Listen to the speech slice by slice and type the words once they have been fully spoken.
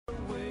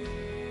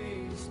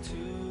ways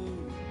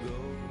to go,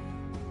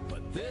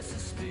 but this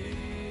is still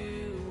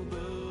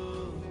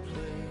the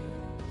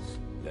place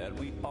that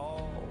we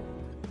all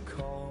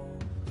call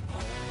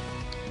home.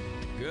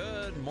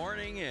 Good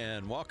morning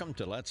and welcome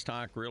to Let's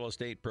Talk Real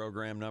Estate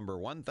program number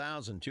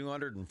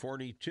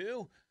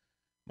 1242.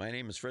 My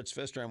name is Fritz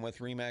Pfister. I'm with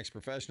RE/MAX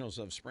Professionals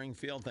of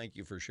Springfield. Thank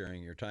you for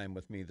sharing your time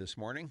with me this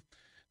morning.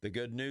 The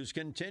good news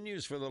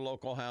continues for the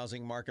local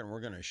housing market, and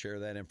we're going to share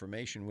that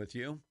information with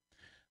you.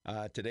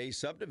 Today's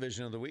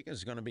subdivision of the week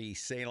is going to be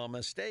Salem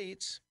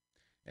Estates,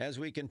 as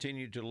we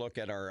continue to look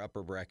at our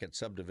upper bracket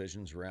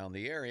subdivisions around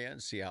the area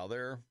and see how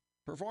they're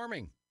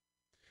performing.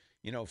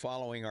 You know,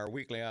 following our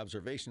weekly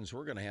observations,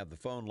 we're going to have the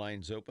phone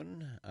lines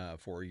open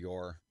for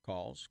your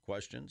calls,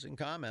 questions, and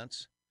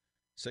comments.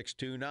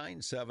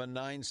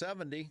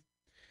 629-7970. If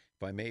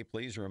I may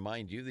please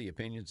remind you, the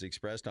opinions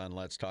expressed on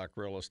Let's Talk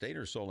Real Estate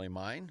are solely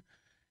mine.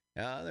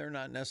 They're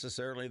not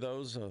necessarily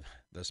those of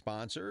the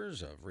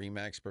sponsors of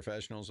RE/MAX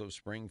Professionals of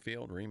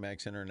Springfield,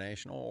 RE/MAX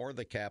International, or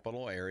the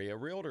Capital Area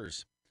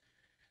Realtors.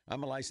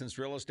 I'm a licensed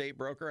real estate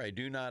broker. I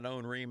do not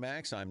own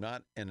RE/MAX. I'm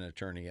not an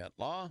attorney at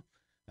law,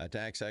 a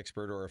tax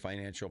expert, or a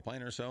financial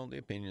planner, so the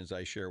opinions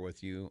I share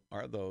with you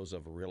are those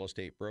of a real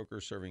estate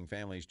broker serving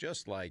families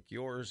just like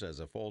yours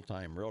as a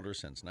full-time realtor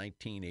since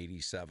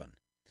 1987.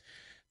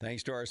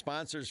 Thanks to our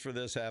sponsors for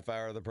this half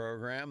hour of the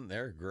program.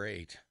 They're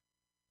great.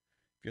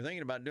 If you're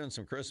thinking about doing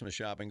some Christmas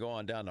shopping, go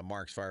on down to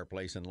Mark's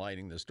Fireplace and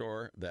Lighting, the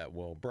store that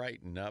will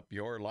brighten up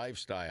your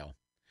lifestyle.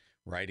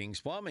 Writings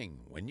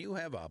Plumbing. When you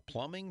have a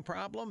plumbing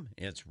problem,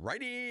 it's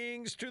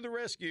Writings to the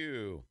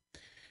rescue.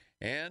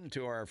 And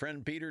to our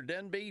friend Peter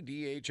Denby,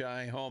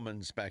 DHI Home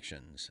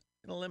Inspections.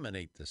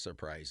 Eliminate the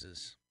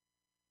surprises.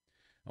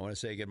 I want to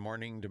say good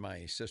morning to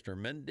my sister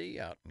Mindy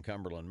out in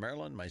Cumberland,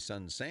 Maryland, my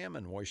son Sam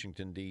in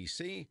Washington,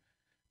 D.C.,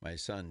 my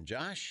son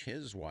Josh,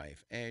 his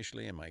wife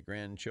Ashley, and my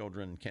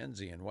grandchildren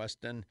Kenzie and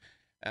Weston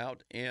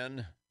out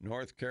in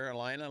North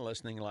Carolina,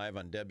 listening live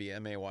on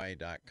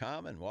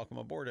WMAY.com. And welcome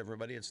aboard,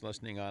 everybody. It's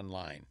listening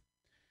online.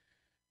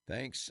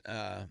 Thanks.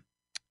 I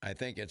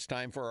think it's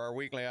time for our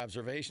weekly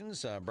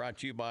observations, brought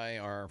to you by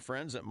our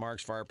friends at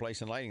Mark's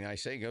Fireplace and Lighting. I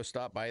say go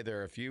stop by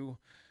there if you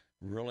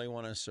really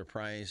want to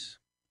surprise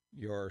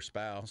your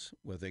spouse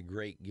with a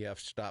great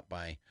gift. Stop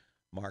by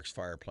Mark's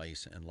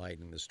Fireplace and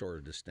Lighting, the store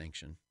of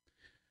distinction.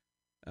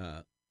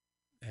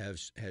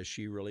 Has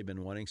she really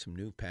been wanting some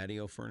new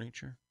patio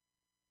furniture?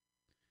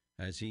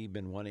 Has he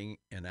been wanting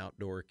an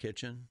outdoor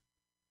kitchen?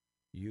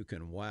 You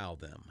can wow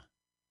them.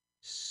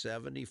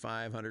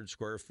 7,500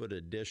 square foot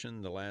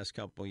addition the last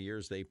couple of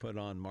years they put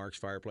on Mark's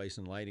Fireplace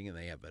and Lighting, and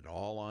they have it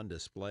all on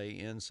display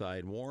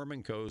inside, warm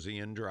and cozy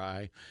and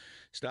dry.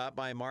 Stop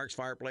by Mark's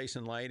Fireplace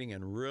and Lighting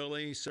and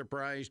really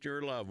surprise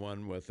your loved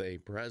one with a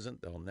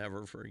present they'll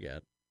never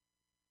forget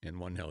and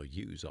one they'll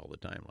use all the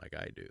time like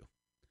I do.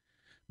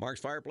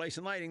 Mark's Fireplace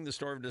and Lighting, the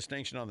store of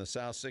distinction on the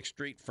South 6th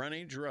Street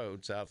Frontage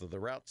Road, south of the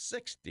Route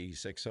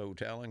 66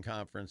 Hotel and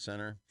Conference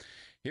Center.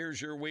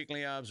 Here's your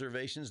weekly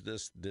observations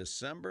this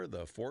December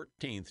the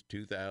 14th,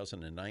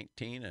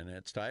 2019, and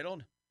it's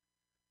titled,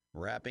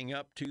 Wrapping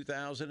Up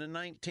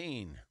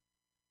 2019.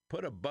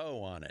 Put a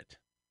bow on it.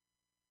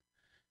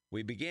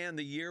 We began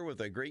the year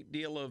with a great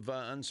deal of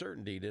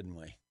uncertainty, didn't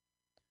we?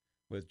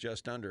 With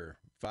just under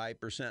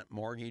 5%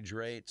 mortgage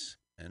rates,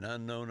 an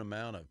unknown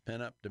amount of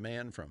pent-up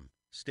demand from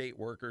state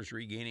workers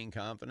regaining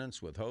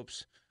confidence with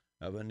hopes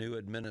of a new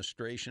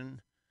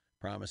administration,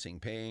 promising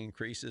pay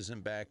increases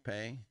and back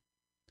pay,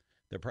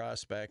 the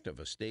prospect of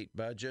a state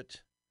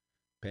budget,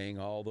 paying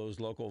all those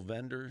local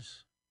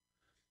vendors,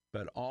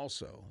 but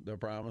also the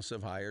promise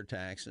of higher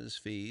taxes,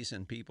 fees,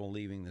 and people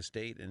leaving the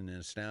state in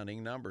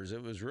astounding numbers.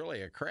 It was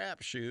really a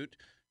crapshoot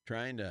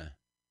trying to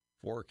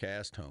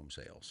forecast home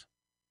sales.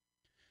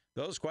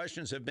 Those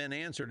questions have been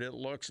answered. It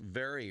looks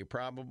very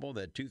probable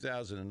that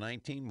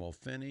 2019 will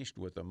finish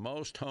with the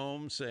most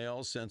home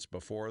sales since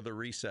before the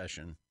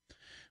recession.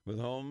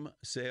 With home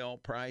sale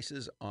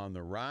prices on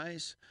the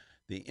rise,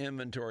 the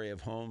inventory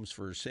of homes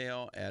for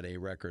sale at a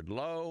record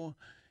low,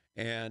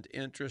 and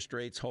interest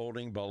rates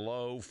holding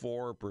below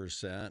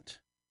 4%,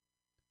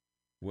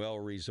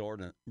 will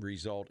result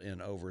in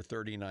over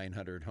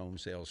 3,900 home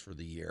sales for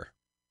the year.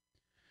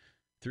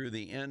 Through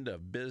the end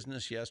of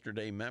business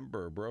yesterday,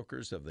 member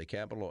brokers of the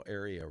Capital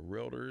Area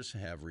Realtors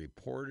have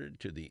reported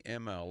to the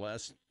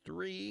MLS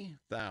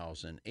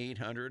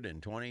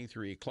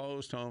 3,823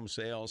 closed home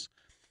sales.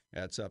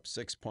 That's up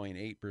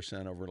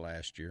 6.8% over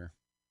last year.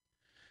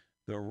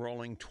 The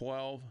rolling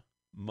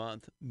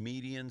 12-month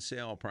median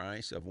sale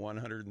price of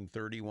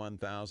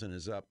 $131,000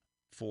 is up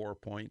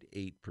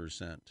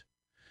 4.8%.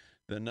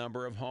 The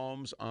number of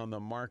homes on the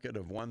market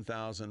of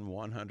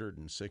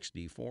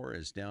 1,164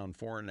 is down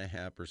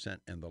 4.5%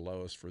 and the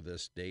lowest for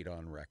this date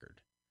on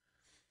record.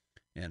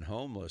 And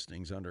home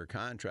listings under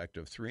contract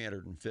of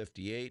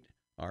 358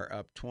 are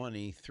up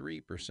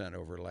 23%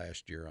 over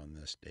last year on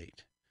this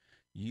date.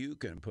 You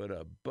can put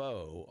a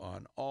bow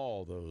on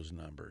all those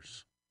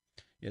numbers.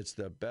 It's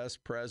the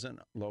best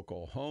present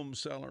local home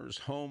sellers,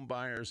 home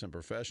buyers, and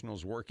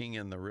professionals working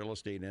in the real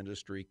estate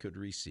industry could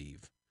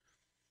receive.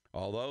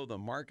 Although the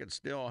market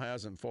still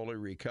hasn't fully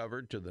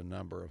recovered to the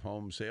number of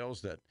home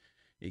sales that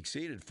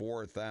exceeded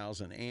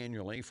 4,000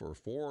 annually for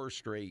 4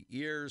 straight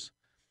years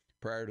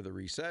prior to the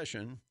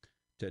recession,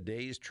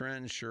 today's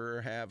trends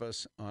sure have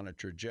us on a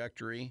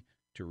trajectory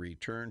to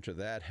return to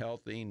that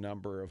healthy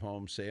number of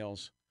home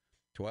sales.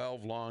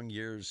 12 long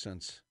years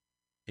since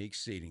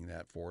exceeding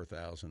that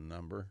 4,000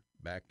 number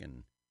back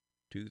in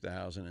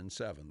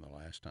 2007, the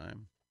last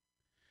time.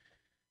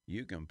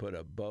 You can put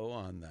a bow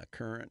on the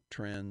current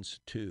trends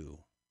too.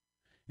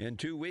 In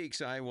 2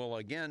 weeks, I will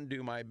again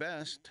do my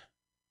best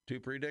to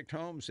predict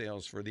home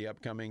sales for the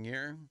upcoming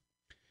year.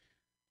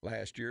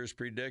 Last year's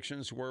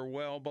predictions were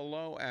well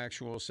below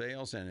actual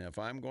sales, and if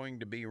I'm going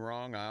to be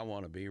wrong, I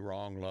want to be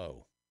wrong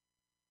low.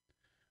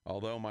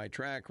 Although my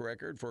track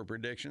record for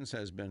predictions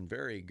has been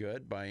very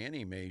good by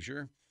any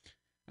measure,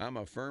 I'm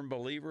a firm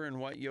believer in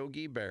what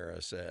Yogi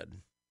Berra said.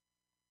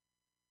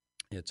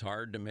 It's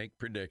hard to make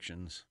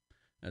predictions,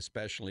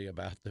 especially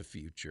about the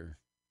future.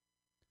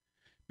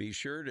 Be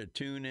sure to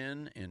tune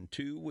in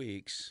 2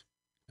 weeks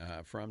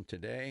from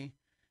today,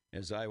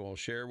 as I will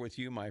share with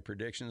you my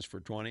predictions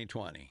for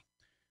 2020.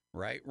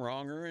 Right,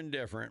 wrong, or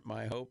indifferent,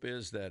 my hope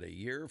is that a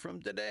year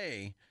from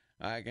today,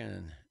 I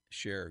can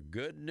share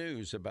good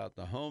news about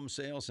the home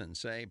sales and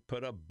say,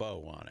 put a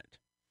bow on it.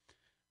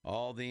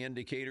 All the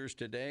indicators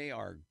today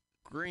are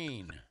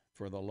green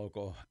for the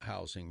local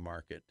housing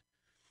market.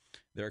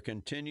 There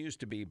continues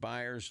to be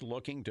buyers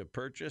looking to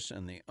purchase,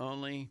 and the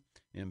only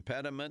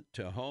impediment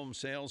to home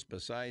sales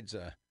besides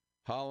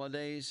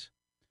holidays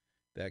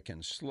that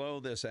can slow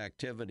this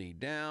activity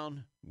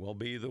down will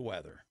be the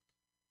weather.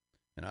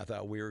 And I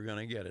thought we were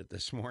going to get it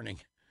this morning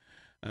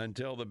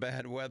until the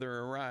bad weather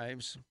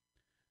arrives.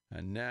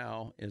 And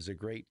now is a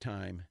great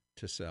time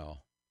to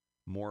sell.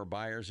 More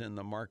buyers in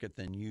the market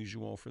than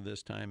usual for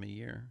this time of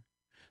year.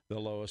 The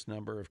lowest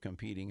number of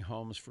competing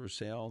homes for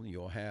sale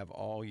you'll have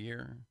all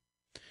year.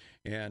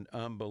 And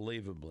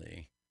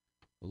unbelievably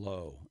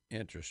low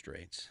interest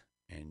rates.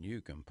 And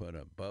you can put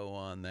a bow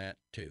on that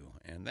too.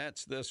 And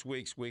that's this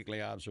week's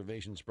Weekly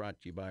Observations, brought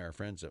to you by our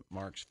friends at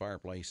Mark's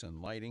Fireplace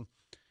and Lighting,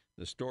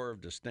 the store of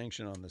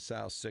distinction on the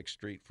South 6th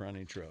Street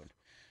Frontage Road.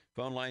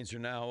 Phone lines are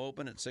now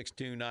open at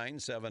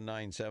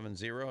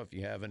 629-7970 if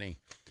you have any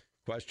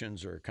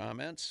questions or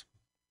comments.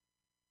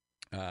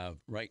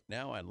 Right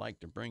now, I'd like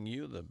to bring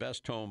you the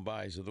best home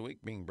buys of the week,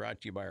 being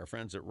brought to you by our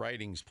friends at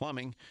Writings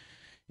Plumbing.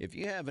 If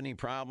you have any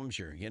problems,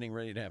 you're getting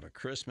ready to have a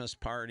Christmas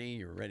party,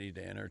 you're ready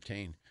to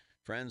entertain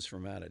friends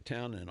from out of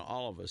town, and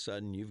all of a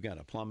sudden you've got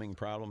a plumbing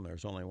problem,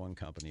 there's only one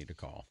company to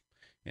call,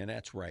 and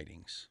that's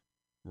Writings.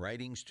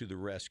 Writings to the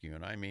rescue,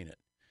 and I mean it.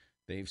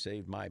 They've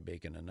saved my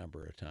bacon a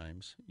number of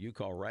times. You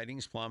call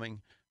Writings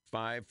Plumbing,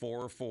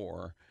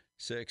 544-6890.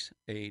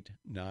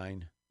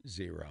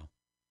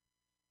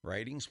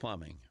 Writings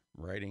Plumbing,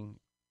 writing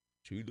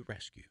to the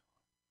rescue.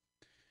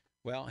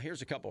 Well,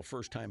 here's a couple of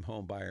first-time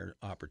home buyer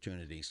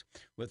opportunities.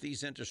 With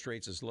these interest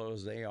rates as low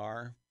as they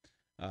are,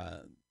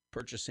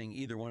 purchasing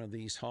either one of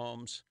these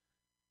homes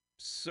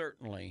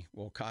certainly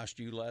will cost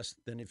you less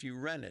than if you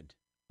rented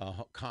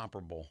a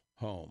comparable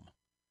home.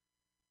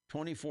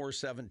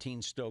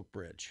 2417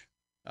 Stokebridge,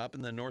 up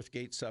in the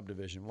Northgate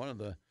subdivision, one of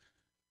the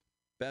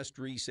best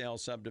resale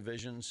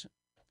subdivisions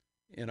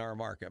in our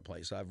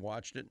marketplace. I've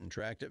watched it and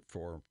tracked it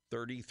for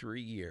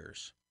 33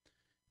 years.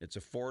 It's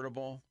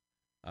affordable.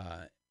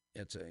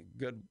 It's a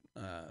good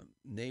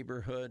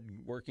neighborhood,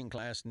 working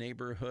class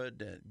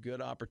neighborhood, a good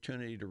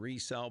opportunity to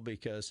resell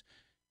because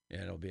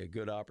it'll be a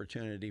good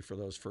opportunity for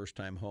those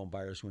first-time home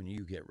buyers when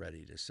you get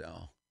ready to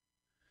sell.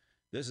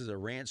 This is a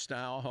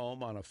ranch-style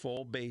home on a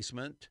full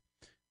basement.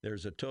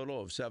 There's a total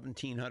of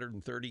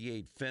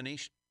 1,738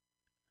 finished,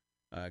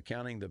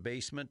 counting the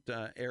basement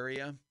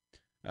area.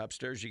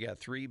 Upstairs, you got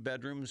 3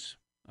 bedrooms,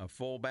 a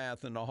full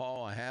bath in the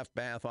hall, a half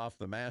bath off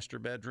the master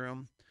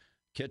bedroom,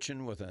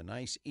 kitchen with a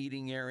nice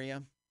eating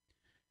area.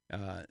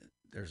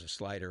 There's a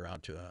slider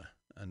out to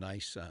a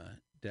nice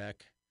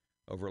deck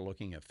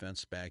overlooking a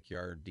fenced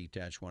backyard,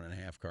 detached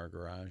 1.5-car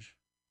garage.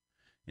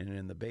 And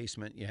in the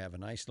basement, you have a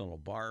nice little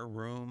bar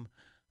room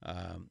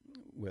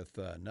with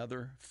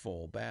another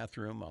full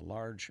bathroom, a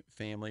large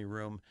family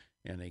room,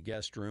 and a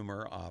guest room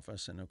or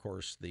office, and, of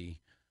course, the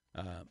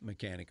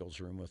mechanicals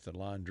room with the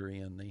laundry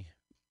and the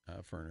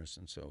furnace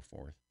and so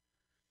forth.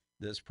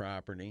 This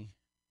property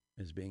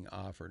is being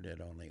offered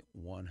at only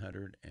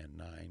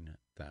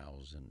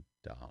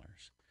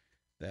 $109,000.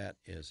 That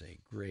is a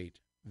great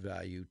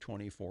value.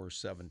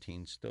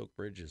 2417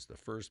 Stokebridge is the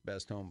first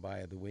best home buy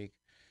of the week.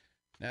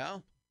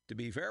 Now, to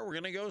be fair, we're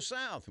going to go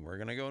south. We're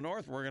going to go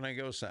north. We're going to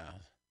go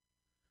south.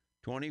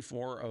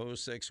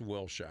 2406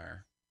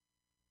 Wilshire.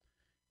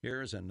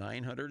 Here's a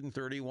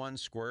 931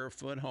 square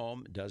foot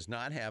home. It does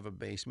not have a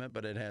basement,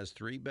 but it has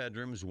 3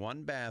 bedrooms,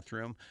 1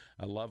 bathroom,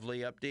 a lovely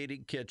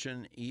updated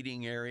kitchen,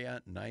 eating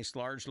area, nice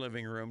large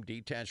living room,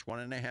 detached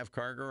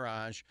 1.5-car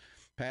garage,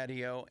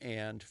 patio,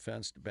 and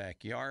fenced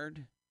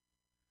backyard.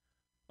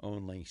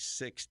 Only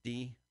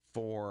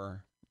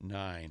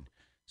 $64,900.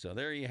 So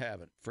there you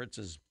have it.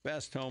 Fritz's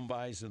best home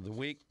buys of the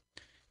week.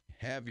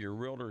 have your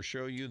realtor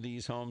show you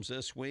these homes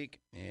this week.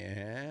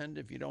 And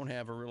if you don't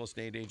have a real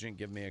estate agent,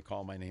 give me a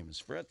call. My name is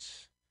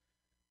Fritz.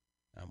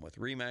 I'm with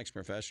RE/MAX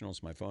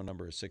Professionals. My phone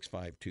number is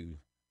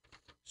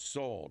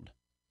 652-SOLD.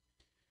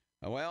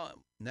 Well,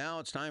 now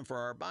it's time for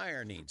our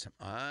buyer needs.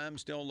 I'm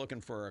still looking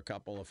for a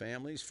couple of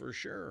families for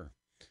sure.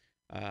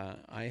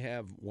 I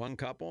have one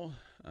couple.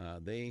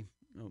 They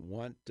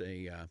want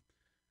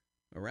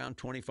around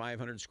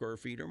 2,500 square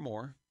feet or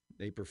more.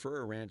 They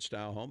prefer a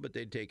ranch-style home, but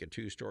they'd take a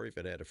two-story if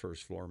it had a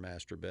first-floor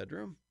master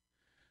bedroom.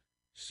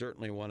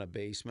 Certainly want a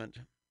basement.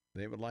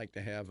 They would like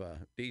to have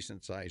a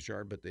decent-sized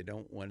yard, but they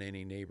don't want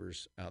any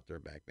neighbors out their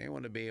back. They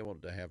want to be able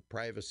to have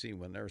privacy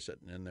when they're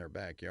sitting in their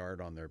backyard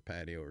on their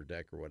patio or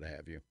deck or what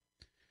have you.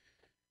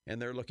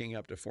 And they're looking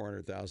up to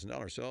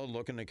 $400,000. So they'll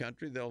look in the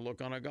country. They'll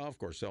look on a golf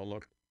course. They'll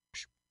look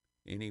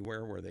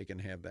anywhere where they can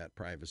have that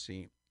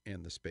privacy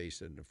and the space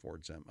that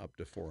affords them up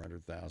to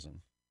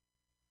 $400,000.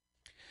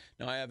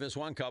 Now, I have this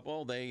one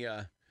couple. They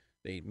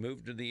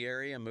moved to the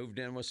area, moved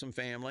in with some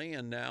family,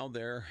 and now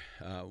they're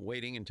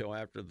waiting until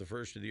after the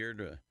first of the year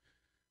to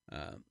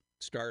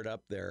start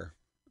up their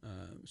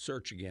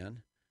search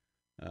again.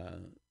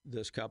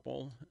 This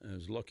couple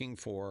is looking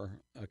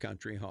for a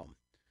country home.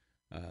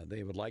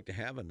 They would like to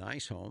have a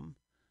nice home,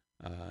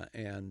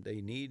 and they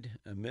need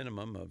a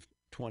minimum of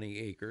 20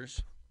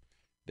 acres.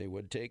 They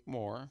would take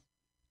more,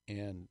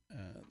 and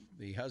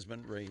the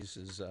husband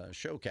raises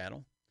show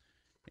cattle,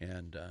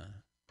 and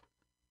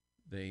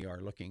they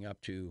are looking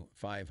up to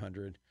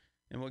 $500,000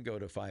 and will go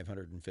to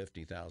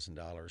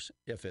 $550,000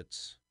 if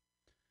it's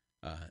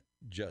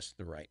just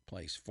the right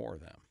place for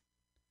them.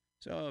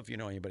 So if you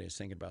know anybody that's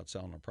thinking about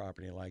selling a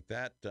property like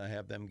that,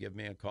 have them give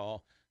me a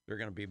call. They're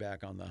going to be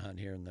back on the hunt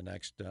here in the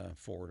next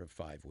 4 to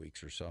 5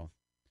 weeks or so.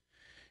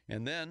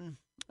 And then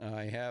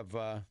I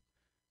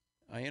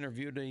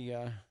interviewed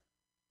a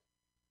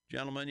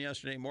gentleman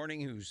yesterday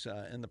morning who's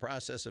in the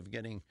process of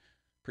getting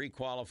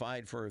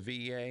pre-qualified for a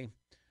VA.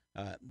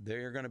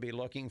 They're going to be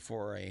looking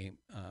for a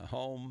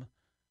home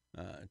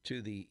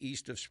to the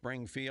east of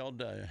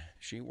Springfield.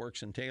 She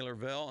works in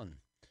Taylorville, and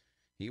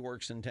he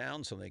works in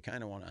town, so they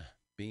kind of want to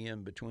be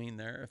in between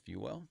there, if you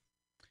will.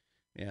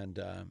 And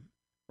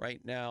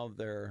right now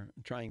they're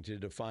trying to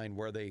define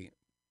what they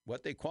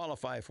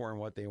qualify for and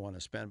what they want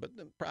to spend, but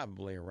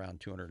probably around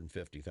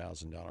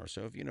 $250,000.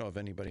 So if you know of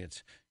anybody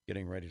that's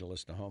getting ready to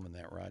list a home in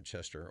that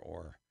Rochester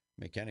or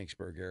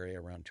Mechanicsburg area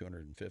around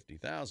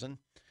 $250,000,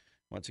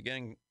 once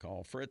again,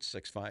 call Fritz,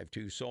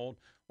 652-SOLD,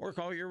 or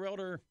call your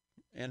realtor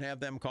and have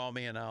them call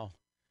me, and I'll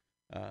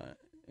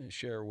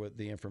share with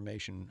the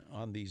information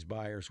on these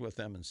buyers with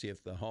them and see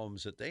if the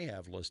homes that they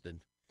have listed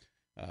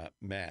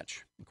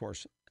match. Of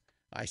course,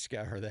 I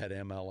scour that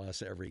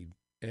MLS every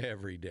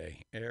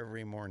day,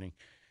 every morning.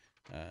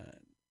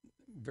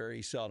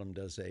 Very seldom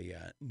does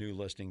a new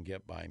listing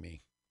get by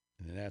me,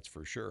 and that's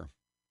for sure.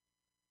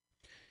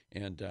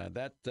 And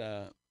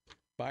that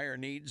buyer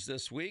needs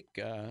this week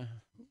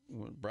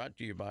brought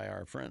to you by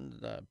our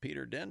friend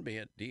Peter Denby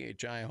at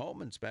DHI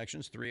Home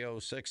Inspections,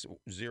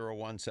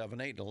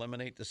 306-0178.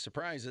 Eliminate the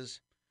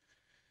surprises.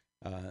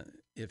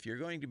 If you're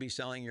going to be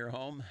selling your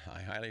home,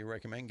 I highly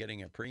recommend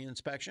getting a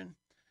pre-inspection.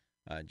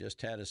 I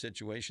just had a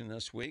situation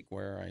this week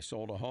where I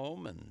sold a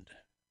home, and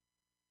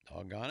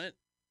doggone it,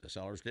 the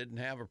sellers didn't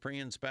have a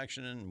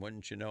pre-inspection, and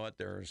wouldn't you know it,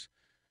 there's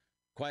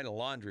quite a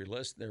laundry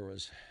list. There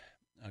was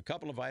a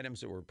couple of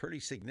items that were pretty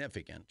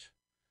significant,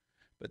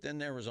 but then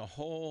there was a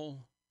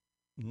whole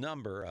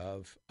number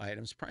of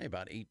items, probably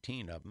about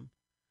 18 of them,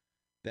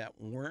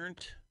 that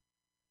weren't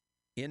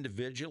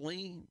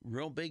individually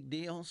real big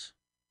deals.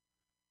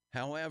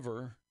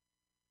 However,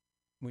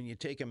 when you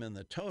take them in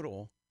the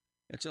total,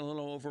 it's a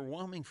little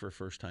overwhelming for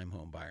first-time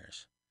home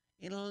buyers.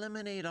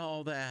 Eliminate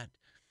all that.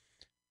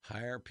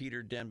 Hire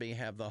Peter Denby,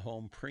 have the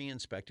home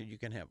pre-inspected. You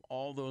can have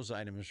all those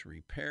items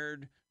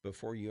repaired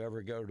before you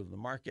ever go to the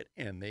market,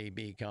 and they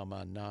become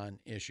a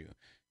non-issue.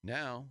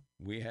 Now,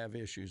 we have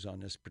issues on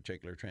this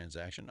particular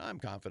transaction. I'm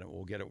confident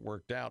we'll get it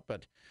worked out,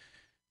 but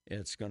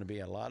it's going to be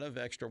a lot of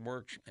extra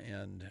work,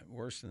 and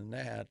worse than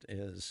that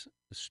is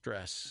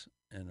stress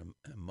and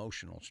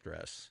emotional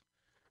stress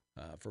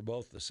for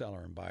both the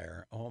seller and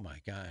buyer. Oh, my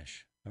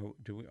gosh.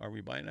 Are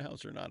we buying a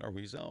house or not? Are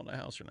we selling a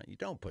house or not? You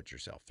don't put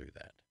yourself through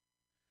that.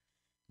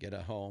 Get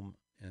a home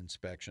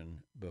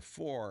inspection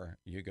before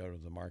you go to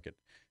the market.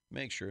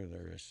 Make sure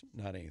there is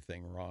not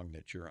anything wrong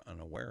that you're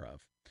unaware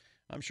of.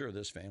 I'm sure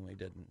this family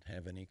didn't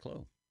have any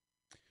clue.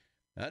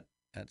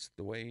 That's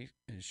the way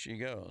she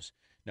goes.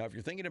 Now, if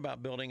you're thinking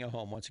about building a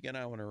home, once again,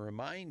 I want to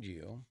remind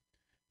you,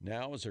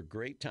 now is a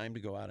great time to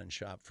go out and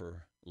shop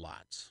for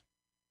lots.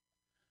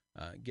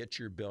 Get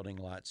your building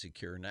lot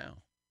secure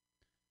now.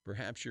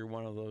 Perhaps you're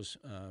one of those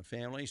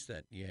families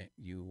that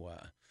you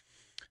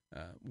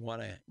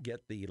want to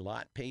get the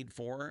lot paid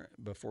for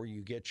before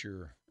you get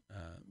your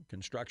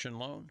construction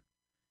loan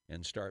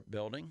and start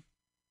building.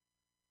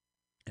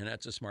 And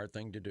that's a smart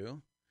thing to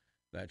do.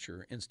 That's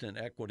your instant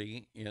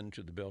equity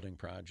into the building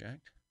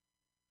project.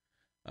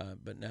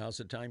 But now's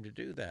the time to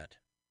do that.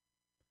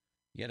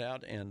 get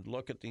out and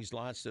look at these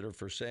lots that are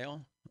for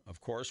sale.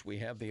 Of course, we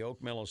have the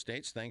Oak Mill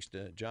Estates. Thanks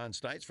to John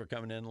Stites for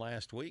coming in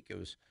last week. It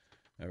was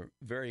a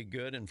very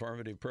good,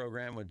 informative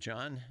program with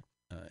John.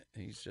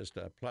 He's just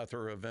a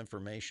plethora of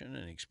information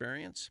and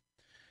experience.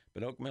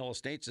 But Oak Mill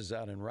Estates is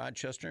out in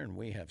Rochester, and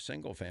we have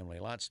single-family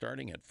lots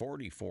starting at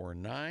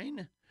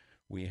 $44,900.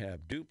 We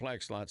have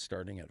duplex lots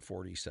starting at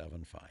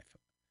 $47,500.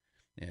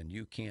 And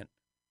you can't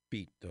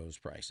beat those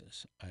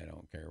prices. I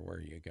don't care where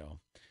you go.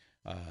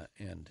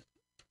 And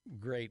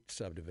great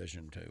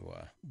subdivision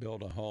to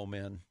build a home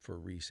in for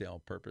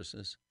resale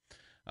purposes.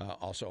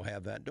 Also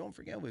have that. Don't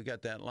forget, we've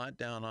got that lot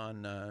down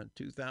on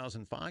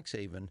 2000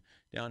 Foxhaven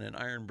down in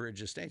Iron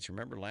Bridge Estates.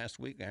 Remember last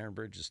week, Iron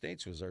Bridge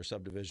Estates was our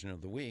subdivision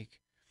of the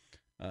week.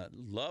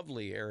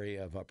 Lovely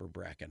area of upper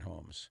bracket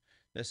homes.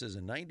 This is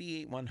a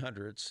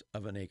 98/100ths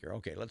of an acre.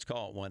 Okay, let's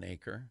call it 1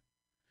 acre.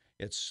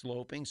 It's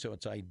sloping, so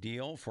it's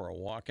ideal for a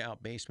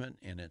walkout basement,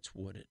 and it's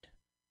wooded.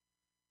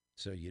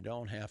 So you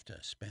don't have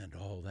to spend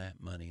all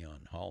that money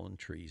on hauling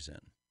trees in.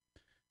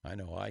 I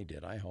know I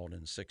did. I hauled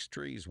in 6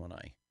 trees when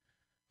I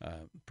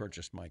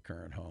purchased my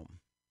current home.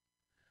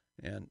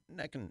 And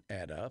that can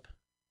add up.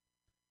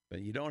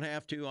 But you don't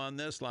have to on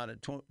this lot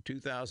at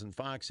 2000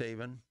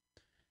 Foxhaven.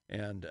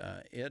 And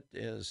it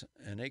is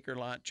an acre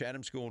lot,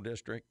 Chatham School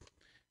District,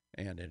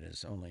 and it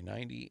is only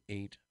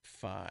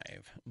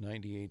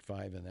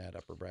 $98,500 in that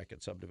upper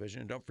bracket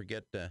subdivision. And don't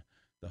forget the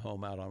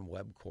home out on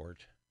Webb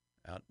Court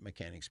out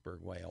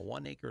Mechanicsburg Way, a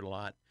 1 acre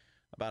lot.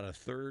 About a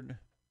third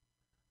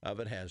of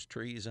it has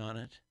trees on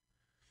it,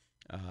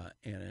 and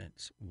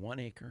it's 1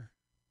 acre.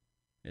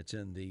 It's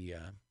in the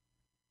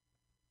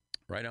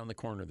right on the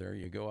corner there.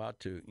 You go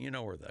out to, you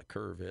know where the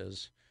curve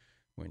is.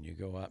 When you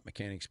go out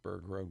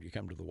Mechanicsburg Road, you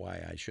come to the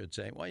Y, I should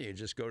say. Well, you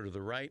just go to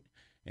the right,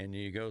 and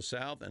you go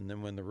south, and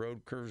then when the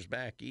road curves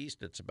back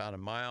east, it's about a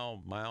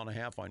mile and a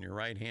half on your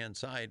right-hand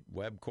side.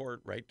 Webb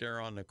Court right there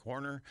on the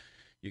corner.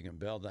 You can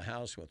build the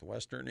house with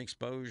western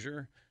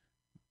exposure.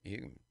 You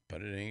can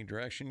put it in any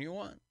direction you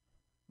want.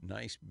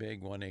 Nice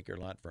big 1 acre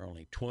lot for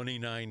only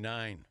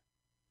 $29,900.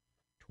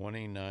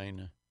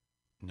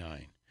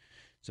 $29,900.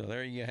 So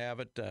there you have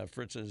it,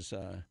 Fritz's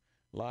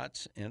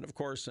lots. And of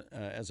course,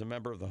 as a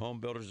member of the Home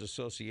Builders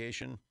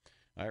Association,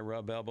 I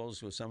rub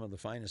elbows with some of the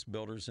finest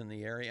builders in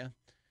the area.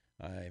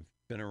 I've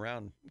been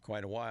around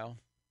quite a while,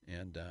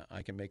 and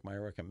I can make my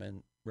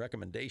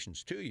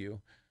recommendations to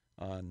you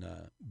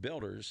on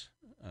builders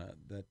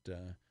that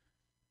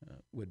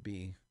would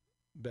be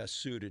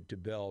best suited to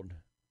build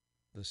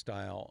the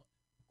style,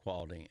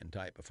 quality, and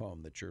type of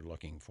home that you're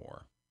looking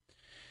for.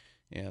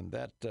 And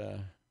that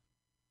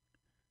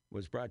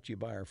was brought to you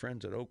by our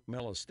friends at Oak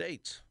Mill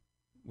Estates.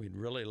 We'd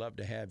really love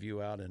to have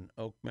you out in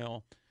Oak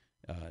Mill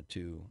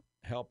to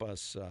help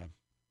us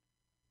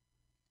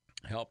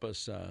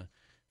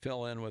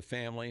fill in with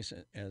families.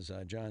 As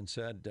John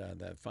said,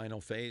 that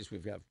final phase,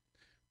 we've got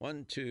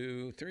 1,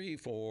 2, 3,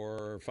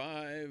 4,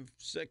 5,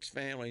 6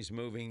 families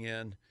moving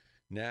in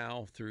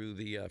now through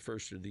the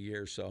first of the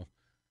year. So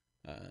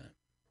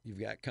you've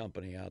got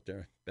company out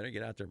there. Better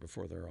get out there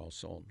before they're all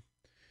sold.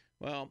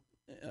 Well,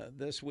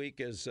 this week,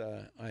 as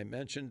I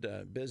mentioned,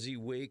 a busy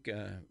week.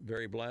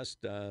 Very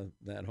blessed.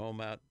 That home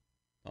out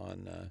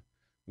on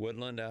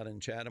Woodland out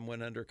in Chatham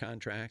went under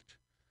contract.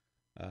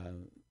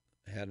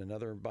 Had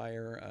another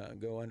buyer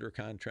go under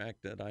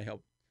contract that I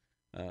helped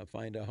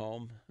find a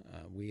home.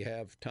 We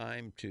have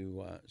time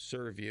to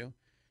serve you.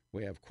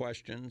 We have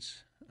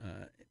questions,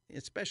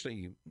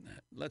 especially,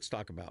 let's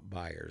talk about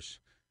buyers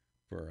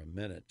for a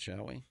minute,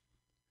 shall we?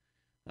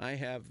 I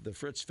have the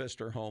Fritz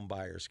Pfister Home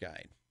Buyer's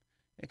Guide.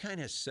 It kind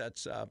of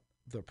sets up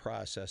the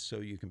process so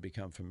you can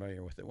become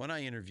familiar with it. When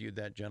I interviewed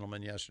that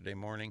gentleman yesterday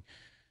morning,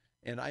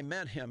 and I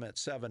met him at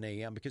 7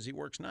 a.m. because he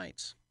works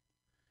nights.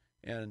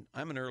 And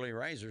I'm an early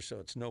riser, so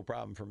it's no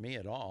problem for me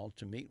at all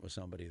to meet with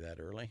somebody that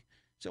early.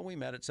 So we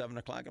met at 7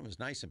 o'clock. It was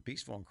nice and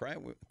peaceful and quiet.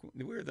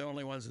 We were the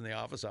only ones in the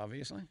office,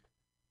 obviously.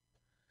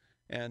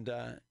 And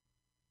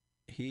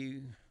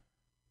he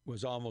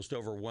was almost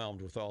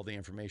overwhelmed with all the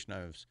information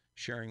I was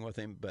sharing with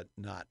him, but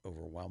not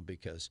overwhelmed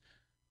because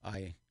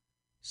I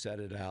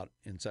set it out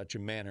in such a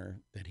manner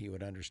that he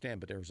would understand.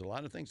 But there was a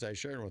lot of things I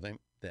shared with him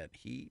that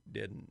he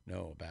didn't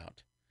know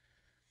about.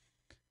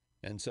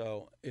 And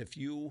so if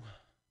you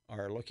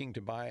are looking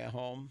to buy a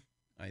home,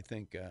 I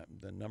think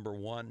the number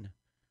one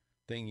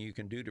thing you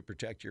can do to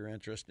protect your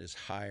interest is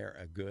hire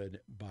a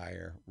good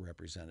buyer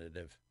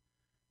representative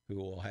who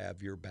will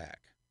have your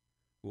back,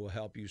 who will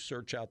help you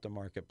search out the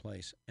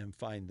marketplace and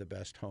find the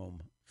best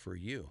home for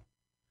you,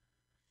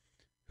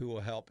 who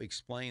will help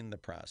explain the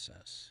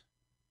process,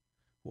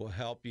 will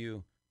help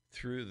you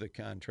through the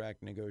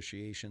contract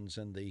negotiations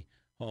and the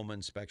home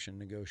inspection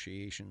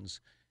negotiations,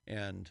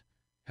 and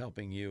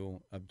helping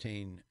you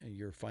obtain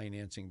your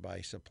financing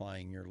by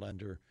supplying your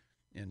lender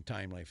in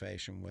timely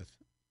fashion with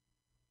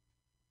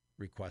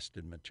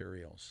requested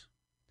materials.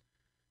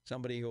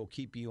 Somebody who will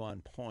keep you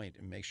on point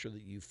and make sure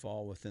that you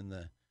fall within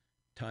the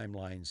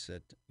timelines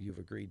that you've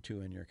agreed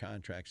to in your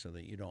contract so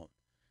that you don't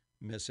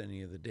miss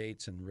any of the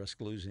dates and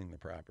risk losing the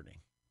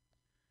property.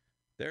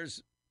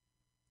 There's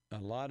a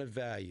lot of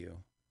value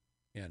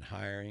in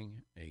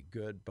hiring a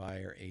good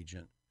buyer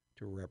agent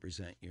to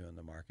represent you in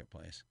the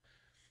marketplace.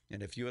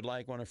 And if you would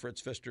like one of Fritz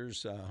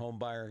Pfister's home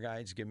buyer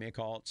guides, give me a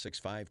call at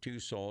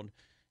 652-SOLD.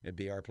 It'd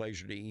be our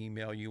pleasure to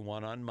email you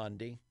one on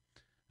Monday.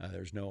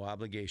 There's no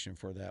obligation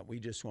for that. We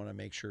just want to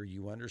make sure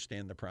you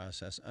understand the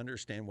process,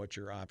 understand what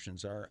your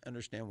options are,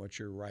 understand what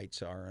your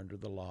rights are under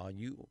the law.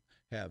 You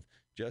have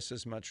just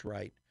as much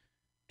right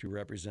to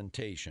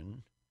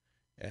representation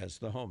as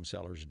the home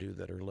sellers do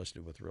that are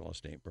listed with real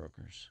estate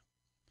brokers.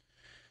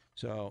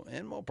 So,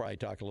 and we'll probably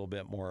talk a little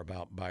bit more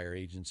about buyer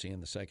agency in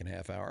the second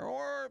half hour,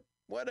 or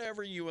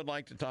whatever you would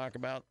like to talk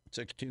about.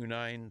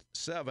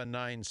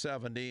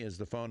 629-7970 is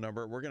the phone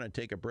number. We're going to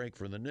take a break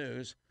for the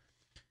news.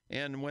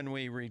 And when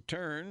we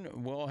return,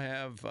 we'll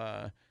have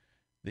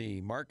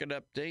the market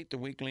update, the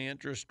weekly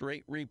interest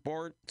rate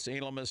report,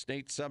 Salem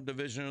Estate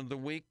subdivision of the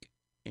week,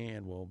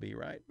 and we'll be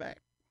right back.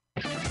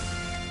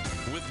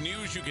 With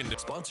news you can...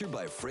 Sponsored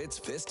by Fritz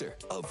Pfister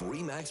of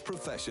RE/MAX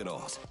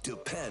Professionals.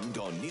 Depend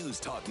on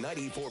News Talk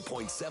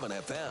 94.7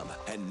 FM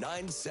and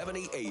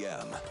 970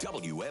 AM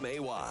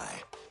WMAY.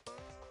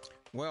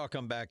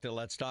 Welcome back to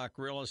Let's Talk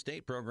Real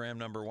Estate, program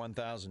number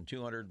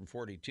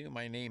 1242.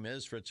 My name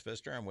is Fritz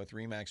Pfister. I'm with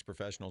RE/MAX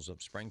Professionals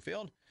of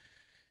Springfield.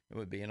 It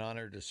would be an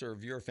honor to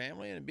serve your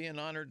family, and it'd be an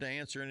honor to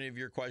answer any of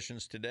your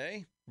questions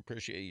today.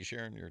 Appreciate you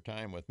sharing your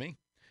time with me.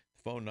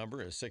 The phone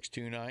number is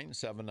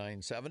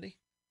 629-7970.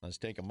 Let's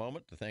take a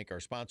moment to thank our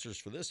sponsors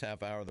for this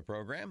half hour of the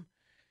program.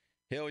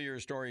 Hillier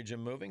Storage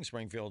and Moving,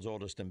 Springfield's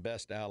oldest and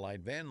best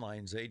allied van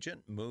lines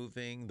agent,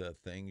 moving the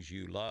things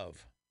you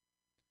love.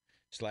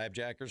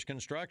 Slabjackers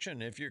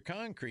Construction. If your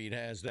concrete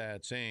has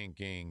that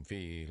sinking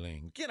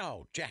feeling, get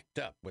all jacked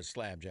up with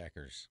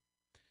Slabjackers.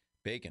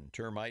 Bacon,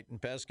 Termite,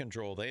 and Pest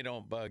Control. They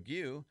don't bug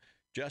you,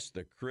 just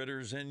the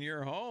critters in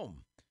your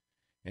home.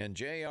 And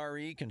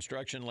JRE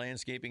Construction,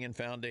 Landscaping, and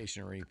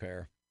Foundation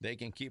Repair. They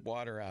can keep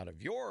water out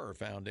of your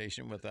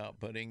foundation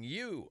without putting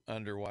you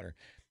underwater.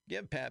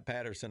 Give Pat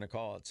Patterson a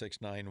call at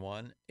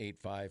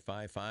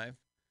 691-8555.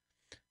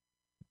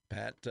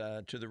 Pat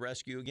to the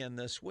rescue again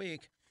this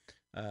week.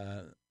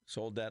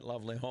 Sold that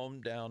lovely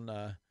home down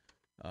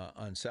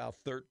on South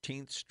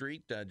 13th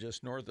Street,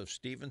 just north of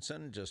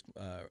Stevenson. Just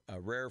a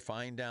rare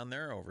find down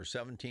there, over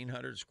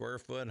 1,700 square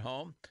foot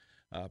home.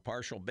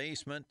 Partial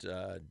basement,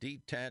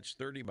 detached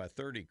 30 by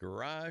 30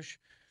 garage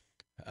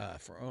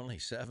for only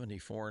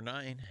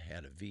 $74,900.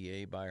 Had a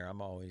VA buyer.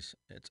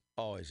 It's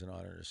always an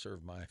honor to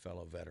serve my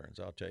fellow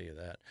veterans, I'll tell you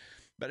that.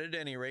 But at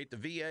any rate, the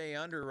VA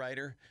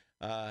underwriter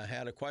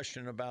had a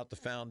question about the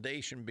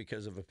foundation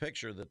because of a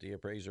picture that the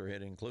appraiser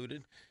had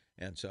included.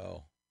 And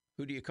so,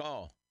 who do you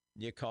call?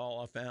 You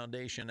call a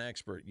foundation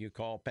expert. You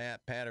call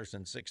Pat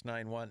Patterson,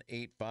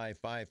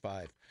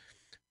 691-8555.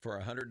 For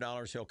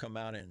 $100, he'll come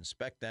out and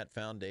inspect that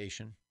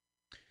foundation.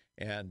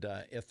 And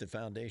if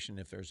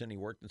there's any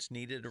work that's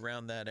needed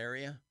around that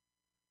area,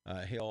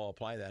 he'll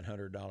apply that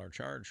 $100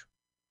 charge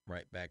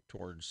right back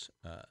towards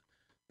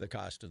the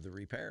cost of the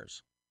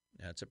repairs.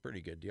 That's a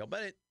pretty good deal.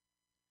 But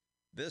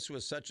this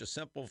was such a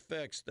simple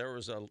fix. There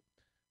was a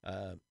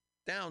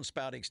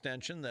downspout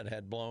extension that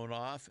had blown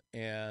off,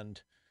 and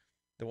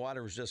the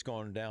water was just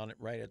going down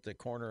right at the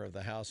corner of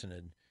the house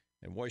and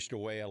washed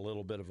away a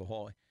little bit of a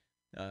hole.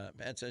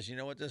 Pat says, you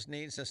know what this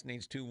needs? This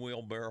needs 2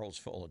 wheelbarrows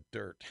full of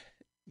dirt.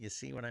 You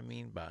see what I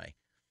mean by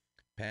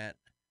Pat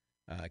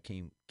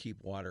can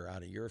keep water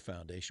out of your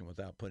foundation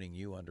without putting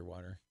you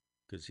underwater,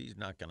 because he's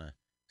not going to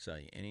sell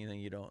you anything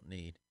you don't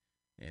need,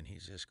 and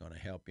he's just going to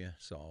help you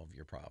solve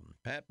your problem.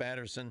 Pat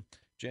Patterson,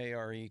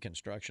 JRE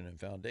Construction and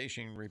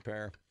Foundation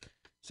Repair,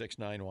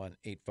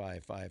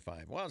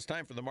 691-8555. Well, it's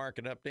time for the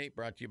market update,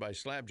 brought to you by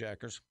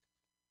Slabjackers.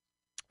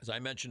 As I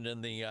mentioned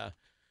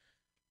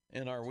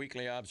in our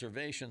weekly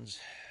observations,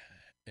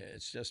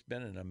 it's just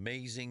been an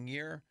amazing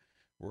year.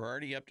 We're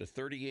already up to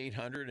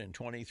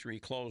 3,823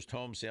 closed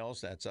home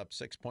sales. That's up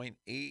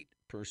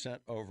 6.8%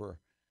 over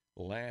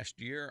last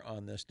year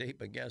on this date.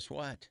 But guess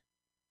what?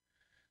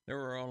 There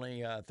were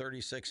only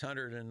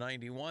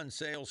 3,691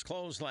 sales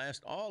closed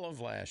all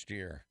of last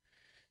year.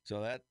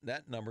 So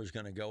that number is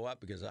going to go up,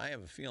 because I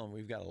have a feeling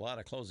we've got a lot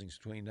of closings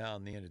between now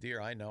and the end of the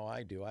year. I know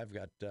I do. I've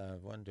got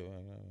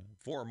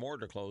 4 more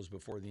to close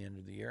before the end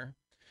of the year.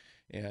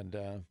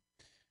 And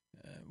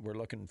we're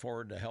looking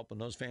forward to helping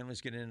those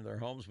families get into their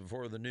homes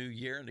before the new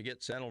year and to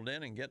get settled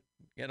in and get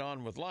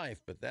on with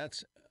life. But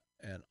that's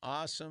an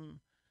awesome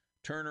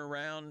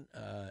turnaround.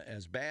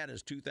 As bad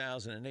as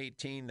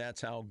 2018,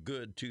 that's how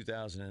good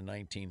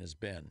 2019 has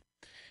been.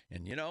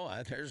 And,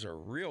 there's a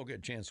real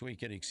good chance we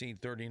could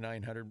exceed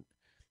 3,900,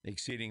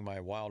 exceeding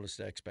my wildest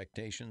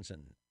expectations,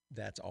 and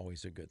that's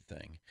always a good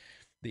thing.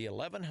 The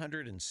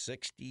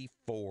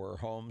 1,164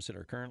 homes that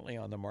are currently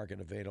on the market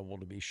available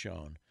to be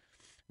shown,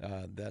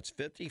 that's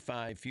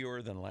 55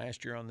 fewer than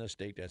last year on this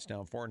date. That's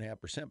down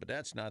 4.5%, but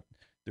that's not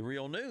the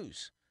real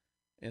news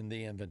in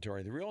the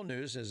inventory. The real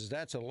news is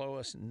that's the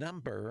lowest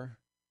number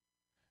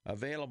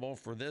available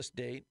for this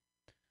date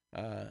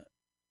on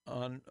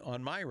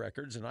my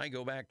records, and I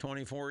go back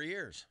 24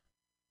 years.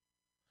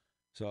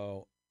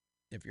 So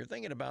if you're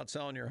thinking about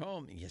selling your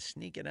home, you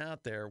sneak it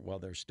out there while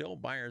there's still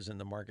buyers in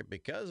the market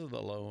because of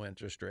the low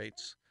interest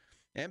rates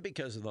and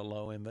because of the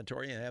low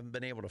inventory and haven't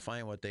been able to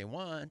find what they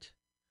want.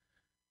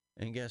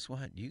 And guess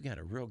what? You got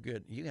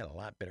a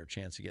lot better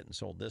chance of getting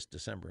sold this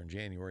December and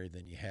January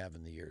than you have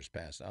in the years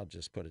past. I'll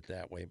just put it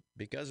that way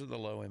because of the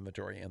low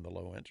inventory and the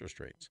low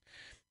interest rates.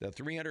 The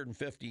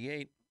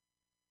 358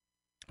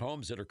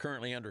 homes that are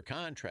currently under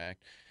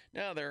contract,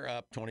 now they're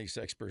up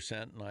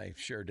 26%, and I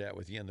shared that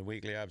with you in the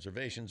weekly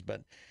observations,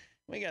 but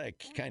we got to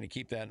kind of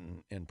keep that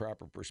in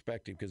proper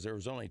perspective because there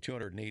was only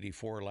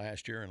 284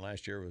 last year, and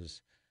last year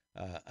was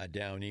a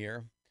down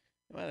year.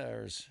 Well,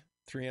 there's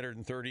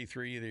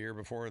 333 the year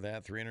before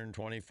that,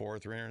 324,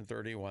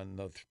 331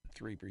 the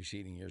three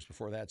preceding years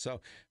before that.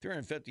 So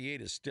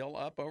 358 is still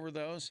up over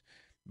those,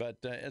 but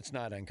it's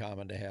not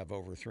uncommon to have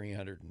over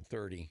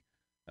 330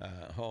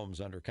 homes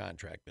under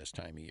contract this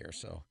time of year.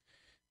 So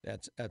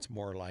that's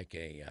more like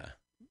a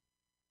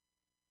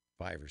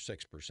 5 or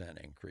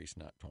 6% increase,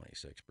 not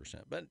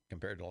 26%. But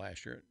compared to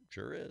last year, it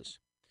sure is.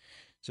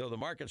 So the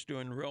market's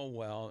doing real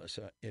well.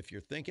 So if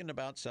you're thinking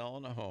about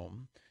selling a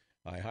home,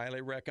 I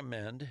highly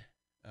recommend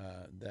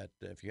that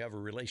if you have a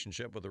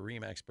relationship with a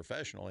RE/MAX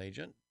professional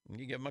agent,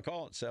 you give them a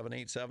call at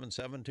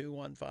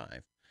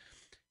 787-7215.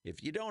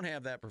 If you don't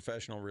have that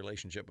professional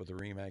relationship with a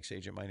RE/MAX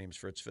agent, my name is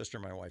Fritz Pfister.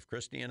 My wife,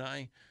 Christy, and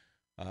I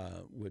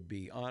would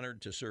be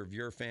honored to serve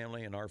your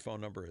family, and our phone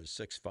number is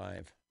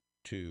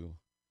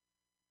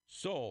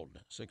 652-SOLD,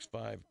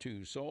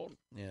 652-SOLD,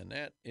 and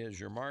that is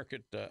your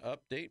market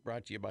update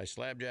brought to you by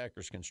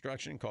Slabjackers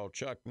Construction. Call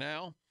Chuck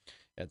now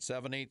at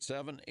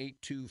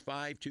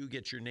 787-8252.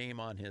 Get your name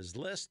on his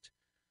list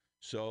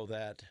so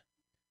that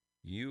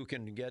you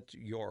can get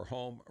your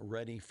home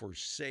ready for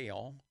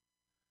sale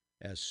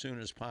as soon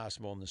as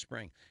possible in the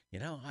spring. You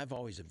know, I've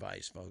always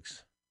advised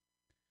folks,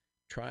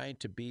 try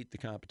to beat the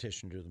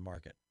competition to the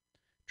market.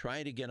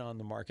 Try to get on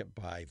the market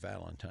by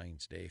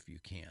Valentine's Day if you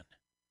can.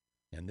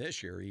 And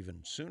this year,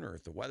 even sooner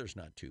if the weather's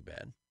not too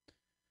bad.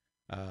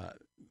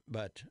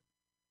 But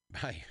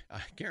I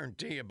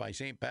guarantee you by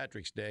St.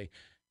 Patrick's Day,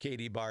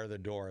 Katie, bar the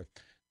door,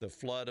 the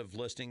flood of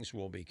listings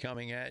will be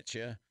coming at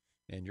you,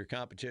 and your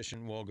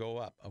competition will go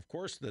up. Of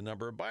course, the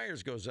number of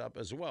buyers goes up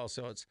as well.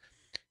 So it's,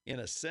 in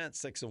a sense,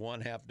 6 of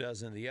one, half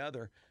dozen of the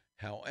other.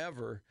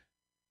 However,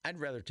 I'd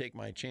rather take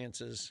my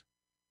chances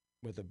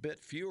with a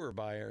bit fewer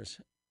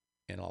buyers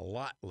and a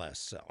lot less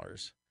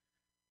sellers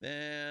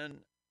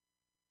than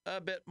a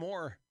bit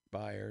more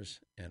buyers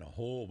and a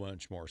whole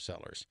bunch more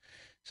sellers.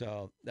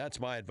 So that's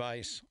my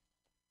advice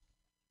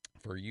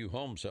for you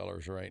home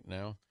sellers right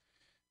now.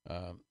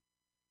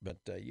 But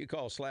you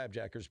call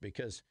Slabjackers,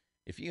 because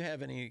if you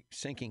have any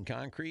sinking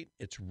concrete,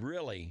 it's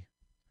really,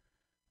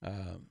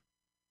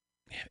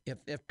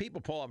 if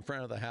people pull up in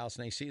front of the house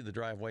and they see the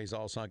driveway's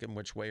all sunken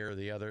which way or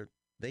the other,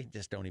 they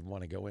just don't even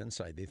want to go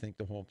inside. They think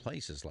the whole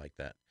place is like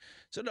that.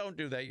 So don't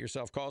do that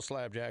yourself. Call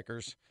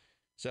Slabjackers,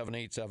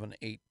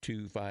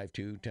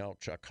 787-8252. Tell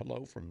Chuck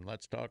hello from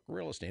Let's Talk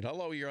Real Estate.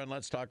 Hello, you're on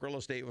Let's Talk Real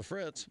Estate with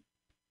Fritz.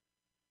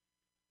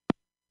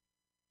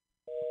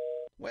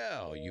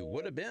 Well, you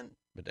would have been,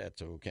 but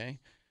that's okay.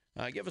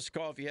 Give us a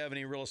call if you have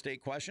any real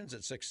estate questions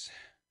at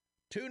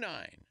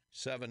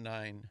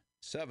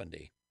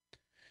 629-7970.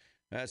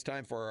 It's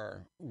time for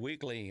our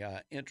weekly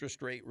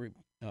interest rate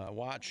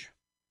watch,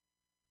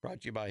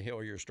 brought to you by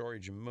Hillier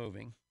Storage and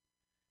Moving.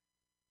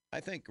 I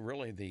think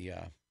really the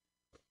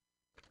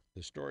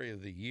story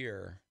of the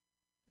year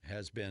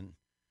has been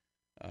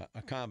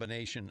a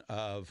combination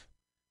of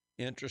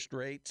interest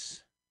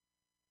rates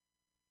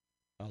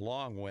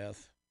along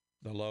with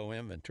the low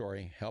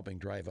inventory helping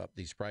drive up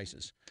these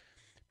prices.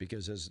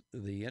 Because as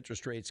the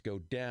interest rates go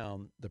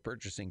down, the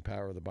purchasing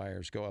power of the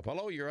buyers go up.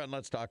 Hello, you're on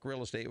Let's Talk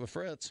Real Estate with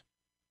Fritz.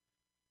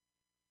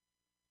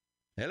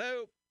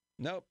 Hello?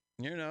 Nope,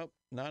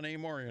 not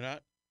anymore, you're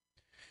not.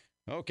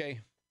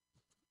 Okay.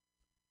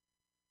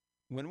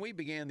 When we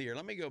began the year,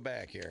 let me go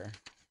back here.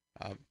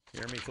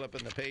 Hear me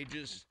flipping the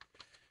pages?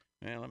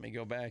 And let me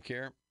go back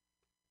here.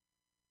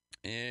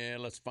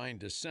 And let's find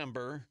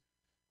December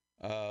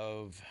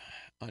on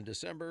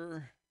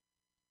December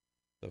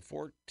the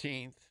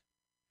 14th,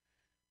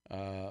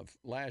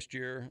 last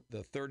year,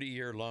 the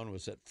 30-year loan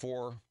was at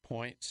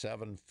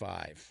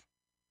 4.75.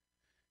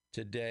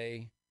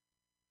 Today,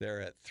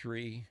 they're at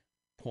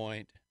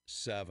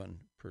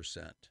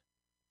 3.7%.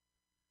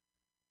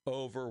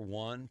 Over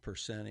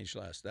 1%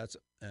 less. That's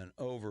a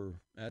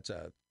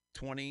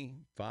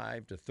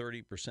 25 to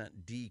 30%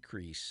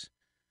 decrease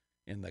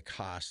in the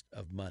cost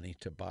of money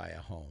to buy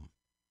a home.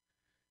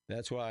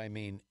 That's why,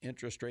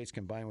 interest rates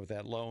combined with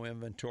that low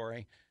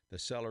inventory, the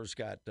seller's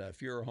got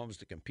fewer homes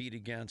to compete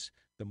against.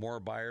 The more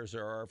buyers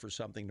there are for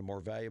something, the more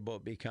valuable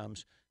it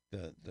becomes.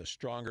 The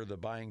stronger the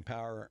buying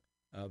power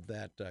of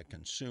that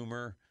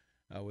consumer.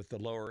 With the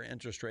lower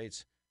interest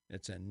rates,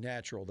 it's a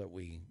natural that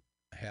we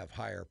have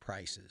higher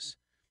prices.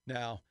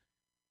 Now,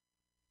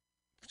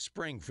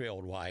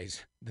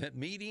 Springfield-wise, the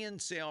median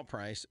sale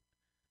price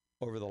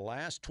over the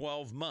last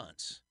 12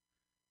 months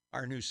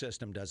Our new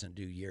system doesn't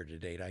do year to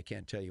date. I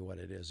can't tell you what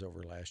it is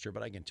over last year,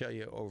 but I can tell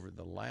you over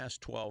the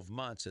last 12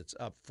 months, it's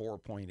up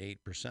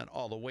 4.8%,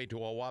 all the way to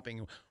a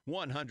whopping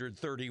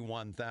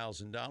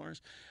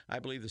 $131,000. I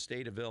believe the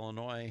state of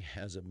Illinois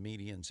has a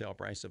median sale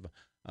price of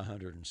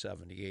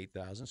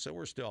 $178,000, so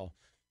we're still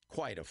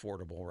quite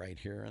affordable right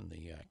here in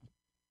the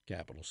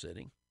capital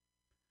city.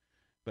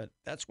 But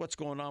that's what's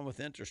going on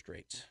with interest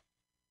rates.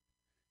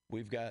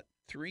 We've got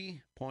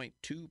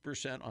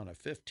 3.2% on a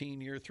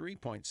 15-year,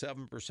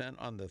 3.7%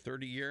 on the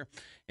 30-year,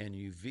 and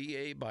you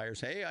VA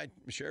buyers. Hey, I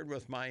shared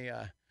with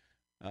my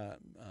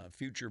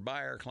future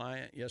buyer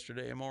client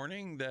yesterday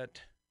morning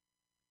that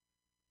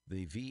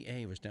the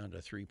VA was down to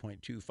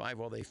 3.25.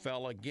 Well, they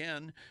fell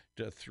again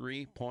to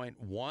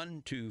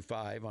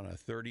 3.125 on a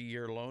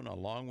 30-year loan,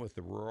 along with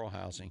the rural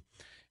housing.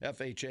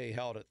 FHA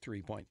held at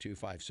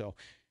 3.25. So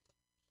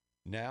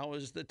now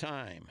is the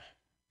time.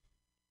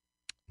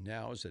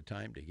 Now is the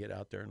time to get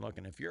out there and look.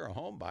 And if you're a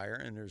home buyer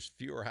and there's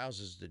fewer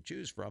houses to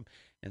choose from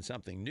and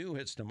something new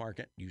hits the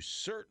market, you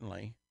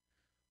certainly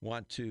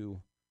want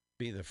to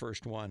be the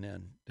first one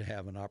in to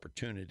have an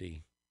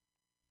opportunity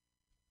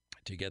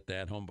to get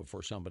that home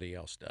before somebody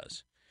else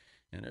does.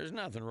 And there's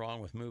nothing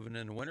wrong with moving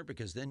in the winter,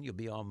 because then you'll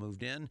be all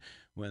moved in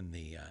when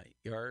the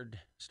yard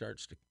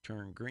starts to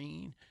turn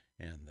green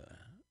and the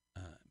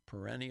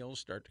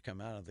perennials start to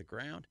come out of the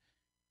ground.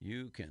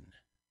 You can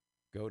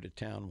go to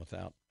town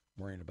without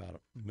worrying about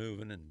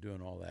moving and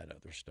doing all that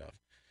other stuff.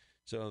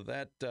 So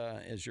that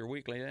is your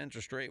weekly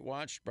interest rate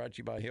watch, brought to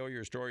you by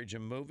Hillier Storage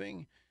and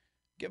Moving.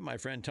 Give my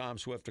friend Tom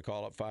Swift a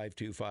call at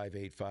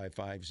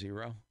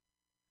 525-8550.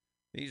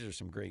 These are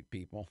some great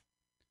people.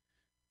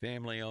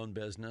 Family-owned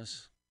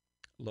business.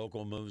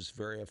 Local moves,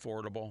 very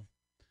affordable.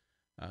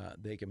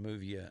 They can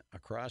move you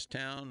across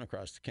town,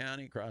 across the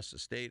county, across the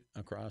state,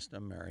 across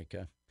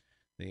America.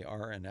 They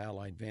are an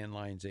Allied Van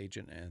Lines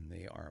agent, and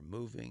they are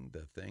moving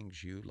the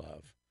things you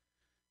love.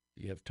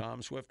 You have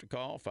Tom Swift a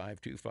call,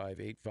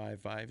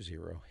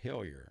 525-8550,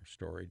 Hillier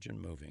Storage and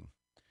Moving.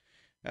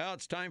 Now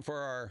it's time for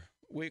our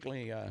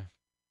weekly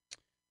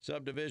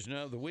subdivision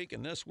of the week,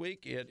 and this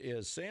week it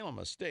is Salem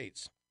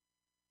Estates.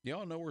 You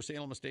all know where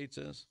Salem Estates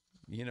is?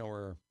 You know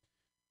where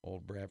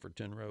Old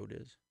Bradfordton Road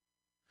is?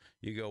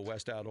 You go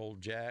west out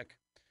Old Jack,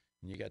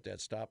 and you got that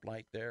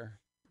stoplight there,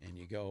 and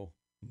you go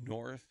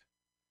north.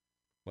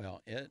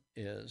 Well, it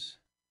is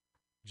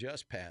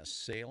just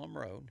past Salem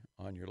Road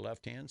on your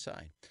left-hand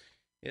side.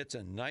 It's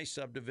a nice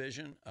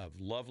subdivision of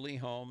lovely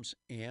homes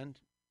and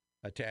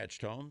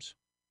attached homes.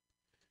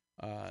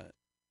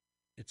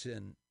 It's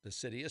in the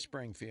city of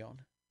Springfield.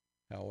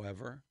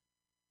 However,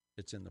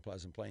 it's in the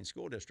Pleasant Plains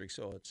School District,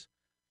 so it's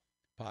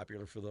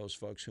popular for those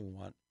folks who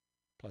want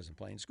Pleasant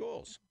Plains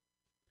schools.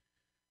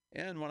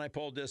 And when I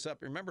pulled this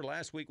up, remember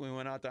last week we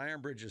went out to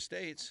Iron Bridge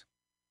Estates,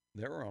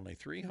 there were only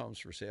 3 homes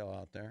for sale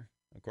out there.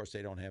 Of course,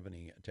 they don't have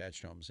any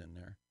attached homes in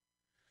there.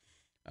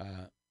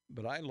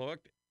 But I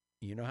looked.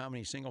 You know how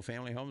many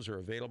single-family homes are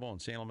available in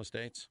Salem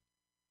Estates?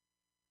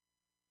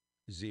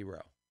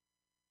 0.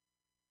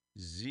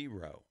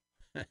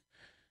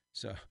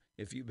 So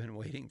if you've been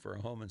waiting for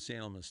a home in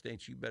Salem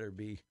Estates, you better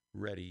be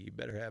ready. You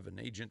better have an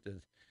agent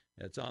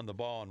that's on the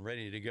ball and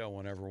ready to go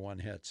whenever one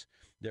hits.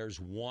 There's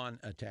 1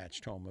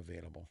 attached home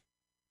available.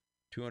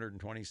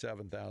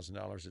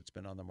 $227,000. It's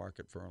been on the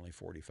market for only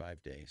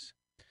 45 days.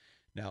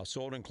 Now,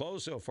 sold and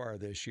closed so far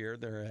this year,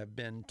 there have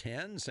been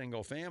 10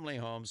 single-family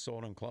homes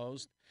sold and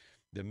closed.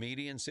 The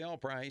median sale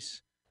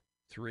price,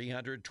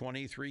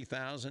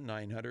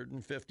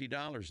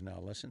 $323,950. Now,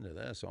 listen to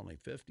this, only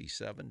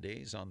 57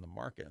 days on the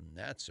market, and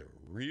that's a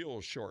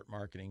real short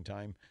marketing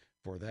time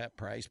for that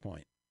price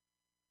point.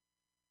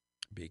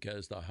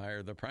 Because the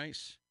higher the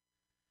price,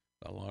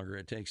 the longer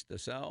it takes to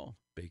sell.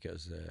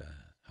 Because the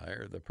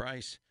higher the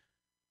price,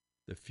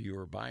 the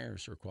fewer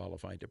buyers are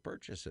qualified to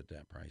purchase at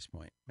that price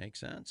point. Make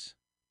sense?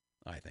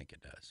 I think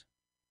it does.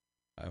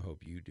 I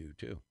hope you do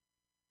too.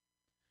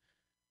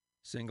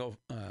 Single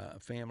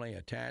family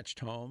attached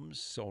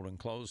homes sold and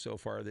closed so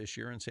far this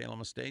year in Salem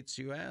Estates,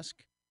 you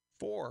ask?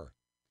 4.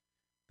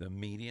 The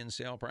median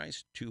sale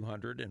price,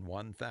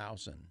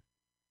 $201,000.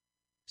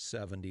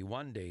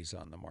 71 days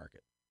on the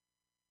market.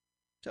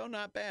 So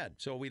not bad.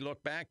 So we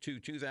look back to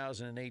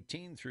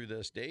 2018 through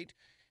this date,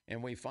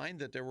 and we find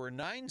that there were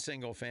 9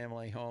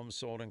 single-family homes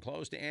sold and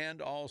closed,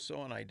 and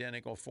also an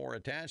identical 4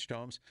 attached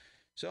homes.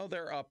 So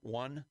they're up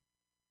 1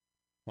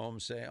 home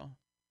sale.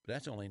 But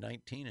that's only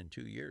 19 in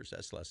 2 years.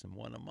 That's less than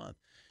 1 a month.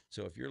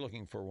 So if you're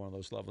looking for one of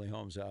those lovely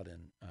homes out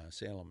in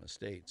Salem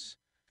Estates,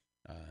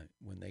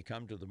 when they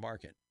come to the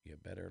market, you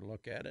better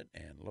look at it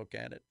and look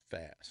at it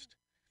fast.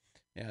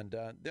 And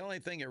the only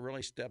thing that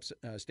really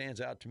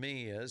stands out to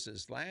me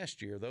is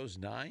last year, those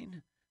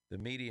 9, the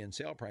median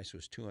sale price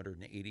was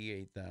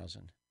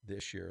 $288,000.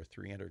 This year,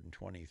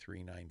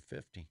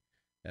 $323,950.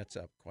 That's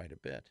up quite a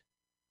bit.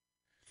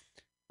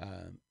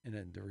 And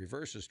then the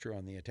reverse is true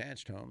on the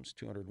attached homes,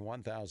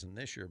 $201,000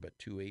 this year, but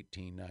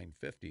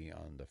 $218,950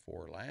 on the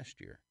 4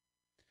 last year.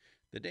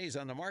 The days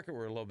on the market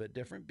were a little bit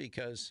different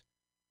because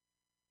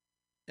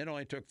it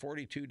only took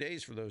 42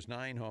 days for those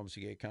 9 homes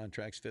to get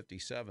contracts,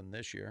 57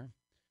 this year,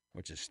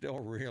 which is still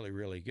really,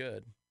 really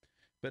good.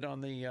 But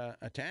on the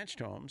attached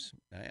homes,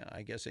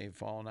 I guess they've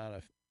fallen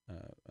out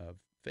of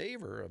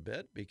favor a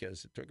bit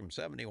because it took them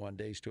 71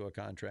 days to a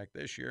contract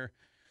this year,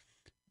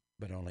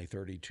 but only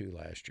 32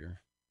 last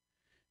year.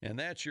 And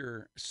that's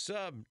your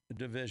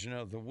subdivision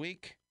of the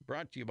week,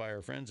 brought to you by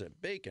our friends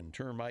at Bacon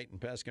Termite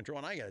and Pest Control.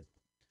 And I got to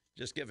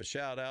just give a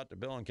shout out to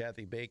Bill and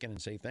Kathy Bacon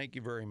and say thank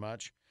you very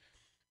much.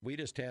 We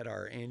just had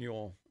our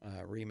annual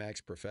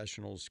RE/MAX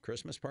Professionals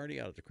Christmas party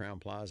out at the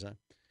Crowne Plaza,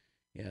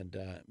 and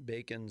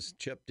Bacon's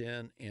chipped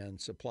in and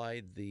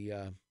supplied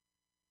the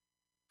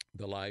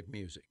live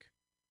music.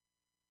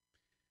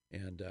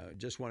 And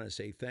just want to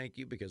say thank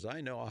you because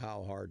I know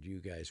how hard you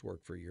guys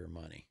work for your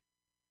money.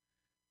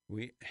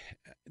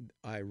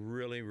 I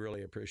really,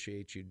 really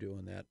appreciate you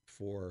doing that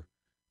for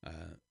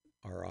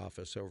our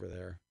office over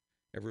there.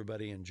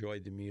 Everybody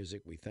enjoyed the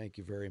music. We thank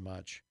you very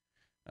much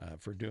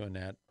for doing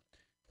that.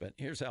 But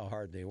here's how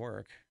hard they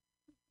work.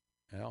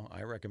 Well,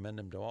 I recommend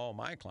them to all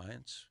my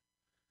clients.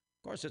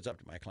 Of course, it's up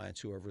to my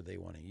clients, whoever they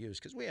want to use,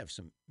 because we have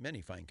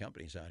many fine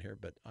companies out here,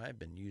 but I've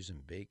been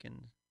using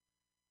Bacon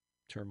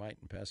Termite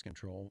and Pest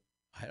Control,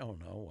 I don't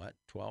know,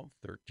 12,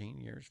 13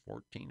 years,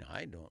 14,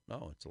 I don't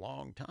know. It's a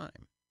long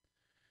time.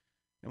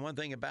 And one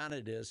thing about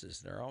it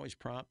is they're always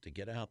prompt to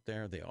get out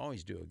there. They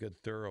always do a good,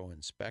 thorough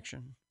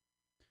inspection.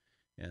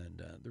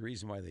 And the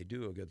reason why they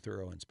do a good,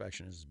 thorough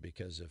inspection is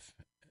because if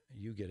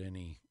you get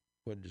any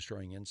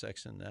wood-destroying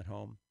insects in that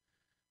home,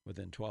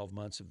 within 12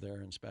 months of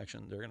their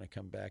inspection, they're going to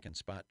come back and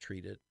spot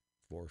treat it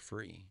for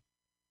free.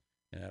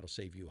 And that'll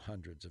save you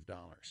hundreds of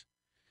dollars.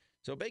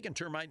 So Bacon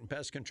Termite and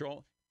Pest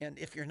Control. And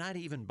if you're not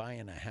even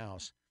buying a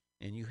house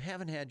and you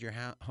haven't had your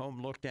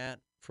home looked at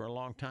for a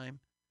long time,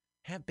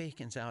 have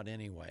Bacon's out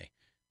anyway.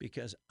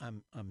 Because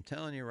I'm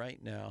telling you right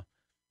now,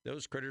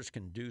 those critters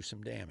can do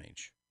some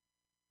damage.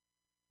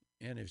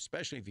 And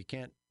especially if you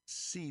can't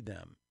see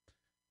them,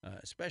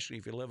 especially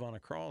if you live on a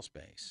crawl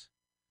space.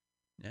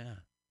 Yeah.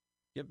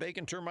 Give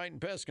Bacon Termite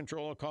and Pest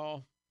Control a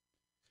call.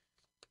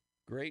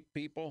 Great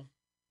people,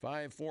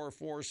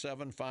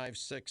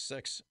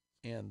 544-7566,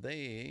 and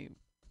they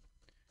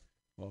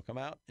will come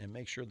out and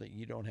make sure that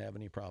you don't have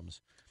any problems.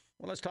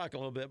 Well, let's talk a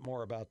little bit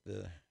more about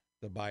the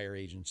buyer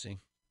agency.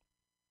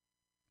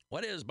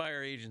 What is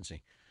buyer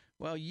agency?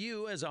 Well,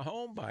 you as a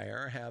home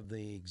buyer have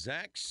the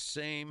exact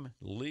same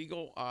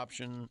legal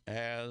option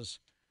as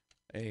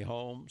a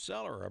home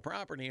seller, a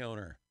property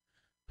owner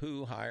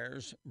who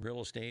hires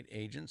real estate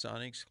agents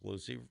on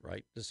exclusive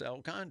right to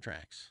sell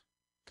contracts.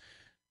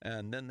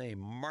 And then they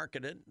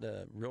market it.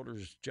 The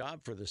realtor's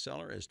job for the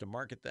seller is to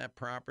market that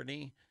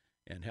property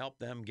and help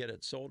them get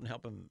it sold and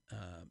help them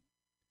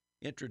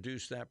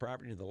introduce that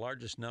property to the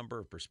largest number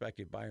of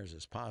prospective buyers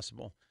as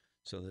possible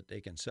so that they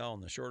can sell in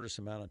the shortest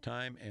amount of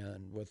time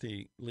and with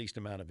the least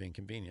amount of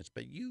inconvenience.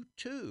 But you,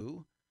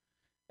 too,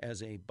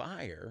 as a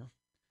buyer,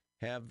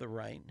 have the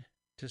right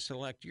to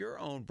select your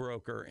own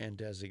broker and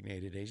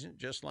designated agent,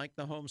 just like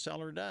the home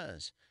seller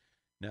does.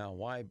 Now,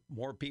 why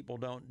more people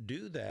don't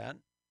do that,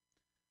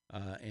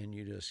 and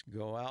you just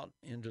go out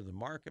into the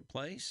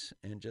marketplace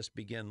and just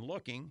begin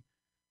looking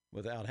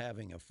without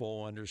having a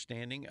full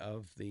understanding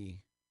of the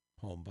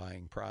home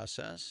buying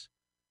process,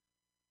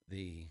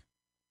 the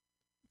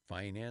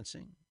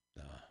financing,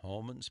 the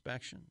home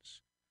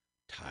inspections,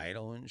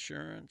 title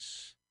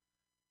insurance,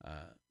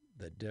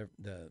 the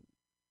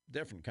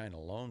different kind of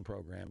loan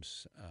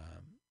programs,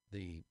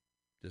 the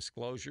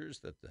disclosures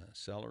that the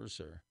sellers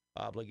are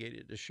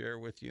obligated to share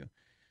with you.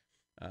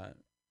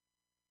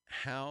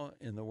 How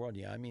in the world,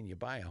 you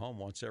buy a home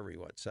once every,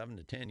 7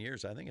 to 10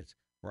 years? I think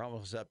we're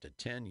almost up to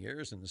 10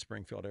 years in the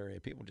Springfield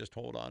area. People just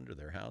hold on to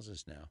their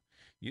houses now.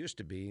 Used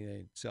to be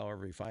they'd sell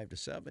every 5 to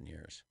 7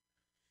 years,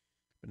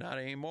 but not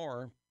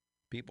anymore.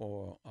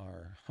 People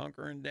are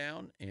hunkering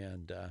down,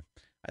 and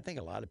I think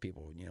a lot of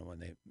people, when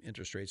the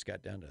interest rates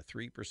got down to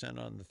 3%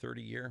 on the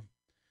 30-year,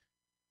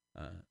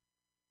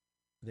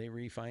 they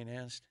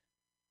refinanced,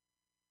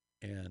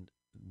 and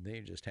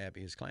they're just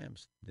happy as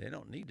clams. They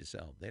don't need to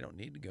sell. They don't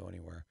need to go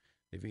anywhere.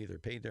 They've either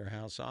paid their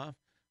house off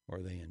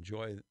or they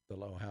enjoy the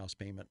low house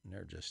payment, and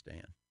they're just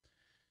staying.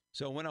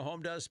 So when a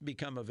home does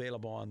become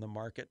available on the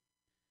market,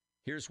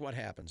 here's what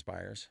happens,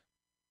 buyers.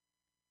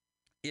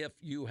 If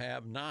you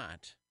have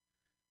not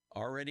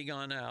already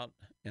gone out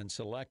and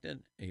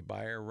selected a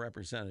buyer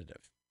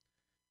representative,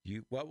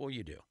 what will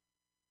you do?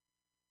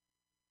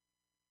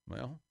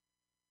 Well,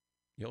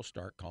 you'll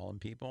start calling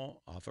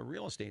people off of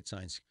real estate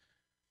signs.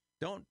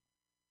 Don't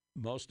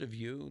most of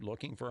you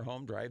looking for a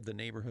home drive the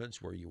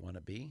neighborhoods where you want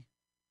to be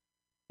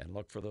and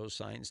look for those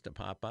signs to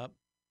pop up?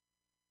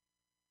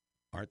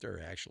 Aren't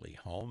there actually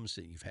homes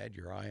that you've had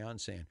your eye on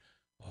saying,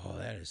 oh,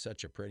 that is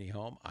such a pretty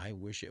home, I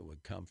wish it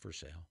would come for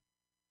sale?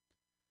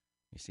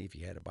 You see, if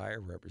you had a buyer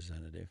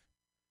representative,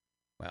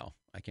 well,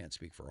 I can't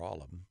speak for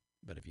all of them,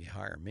 but if you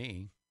hire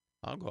me,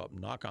 I'll go up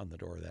and knock on the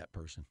door of that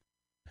person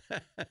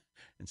and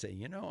say,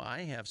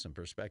 I have some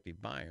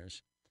prospective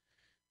buyers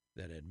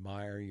that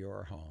admire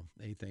your home.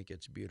 They think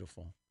it's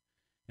beautiful.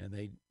 And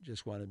they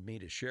just wanted me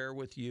to share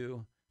with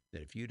you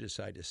that if you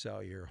decide to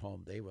sell your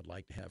home, they would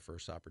like to have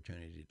first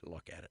opportunity to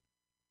look at it.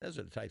 Those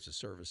are the types of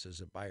services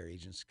that buyer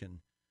agents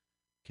can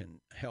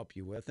help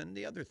you with. And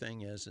the other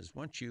thing is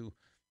once you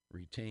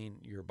retain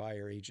your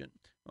buyer agent,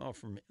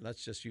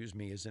 let's just use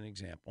me as an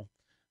example.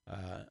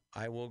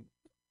 I will,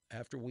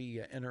 after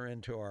we enter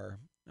into our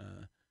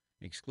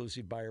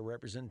exclusive buyer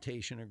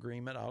representation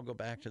agreement, I'll go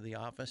back to the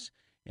office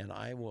and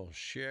I will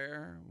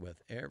share with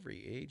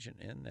every agent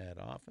in that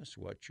office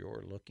what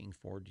you're looking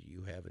for. Do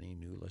you have any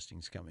new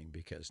listings coming?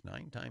 Because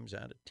 9 times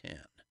out of 10,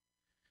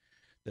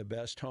 the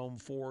best home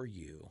for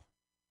you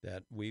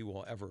that we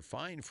will ever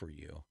find for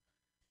you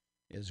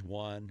is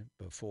one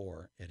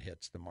before it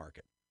hits the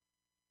market.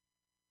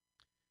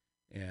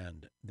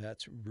 And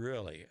that's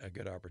really a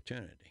good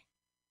opportunity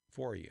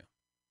for you.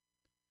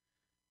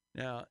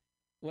 Now,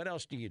 what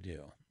else do you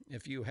do?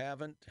 If you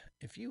haven't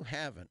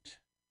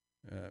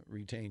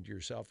retained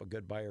yourself a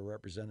good buyer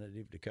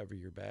representative to cover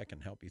your back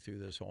and help you through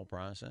this whole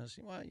process,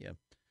 well,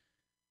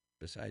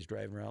 besides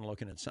driving around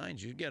looking at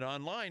signs, you get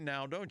online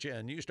now, don't you?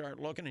 And you start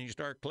looking and you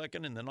start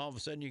clicking, and then all of a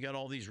sudden you got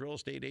all these real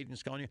estate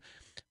agents calling you.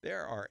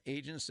 There are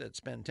agents that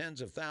spend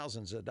tens of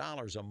thousands of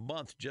dollars a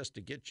month just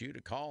to get you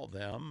to call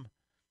them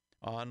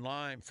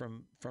online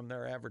from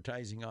their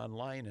advertising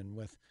online, and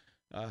with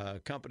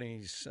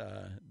companies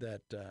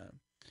that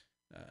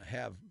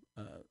have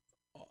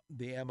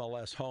the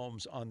MLS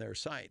homes on their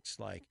sites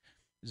like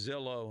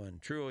Zillow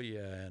and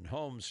Trulia and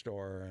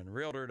HomeStore and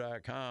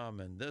Realtor.com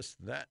and this,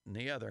 that, and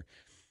the other.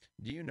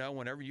 Do you know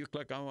whenever you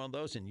click on one of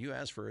those and you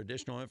ask for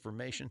additional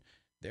information,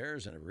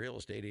 there's a real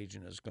estate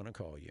agent that's going to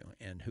call you.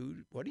 And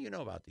what do you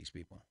know about these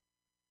people?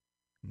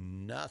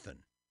 Nothing.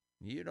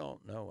 You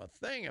don't know a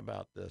thing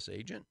about this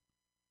agent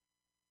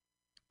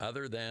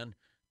other than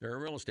they're a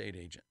real estate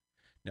agent.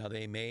 Now,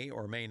 they may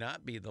or may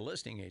not be the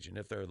listing agent.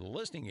 If they're the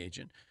listing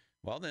agent,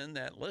 well, then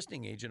that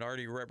listing agent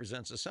already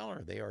represents a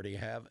seller. They already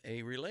have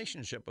a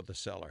relationship with the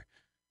seller.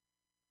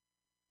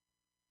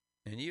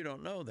 And you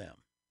don't know them.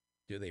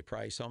 Do they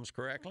price homes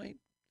correctly?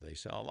 Do they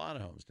sell a lot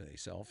of homes? Do they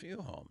sell a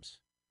few homes?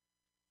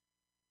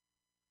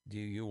 Do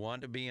you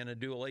want to be in a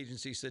dual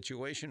agency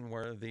situation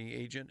where the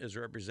agent is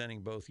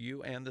representing both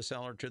you and the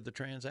seller to the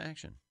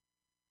transaction?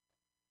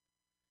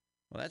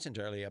 Well, that's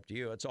entirely up to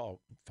you. It's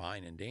all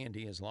fine and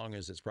dandy as long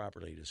as it's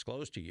properly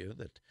disclosed to you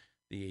that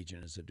the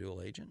agent is a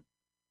dual agent.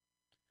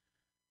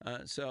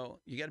 So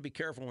you got to be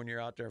careful when you're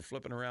out there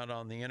flipping around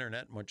on the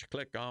internet and what you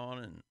click on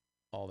and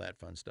all that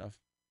fun stuff.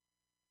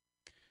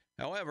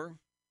 However,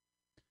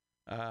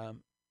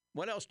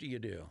 what else do you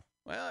do?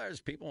 Well, there's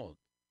people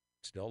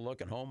still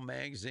look at home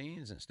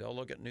magazines and still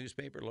look at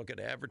newspaper, look at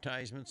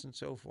advertisements and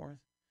so forth.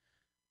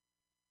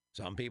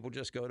 Some people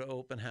just go to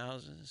open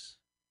houses.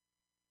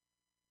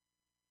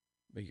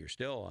 But you're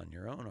still on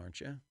your own, aren't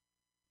you?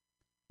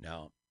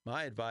 Now,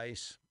 my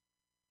advice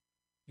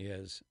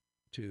is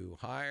to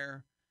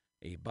hire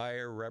a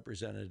buyer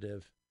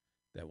representative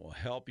that will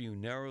help you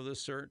narrow the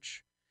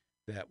search,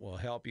 that will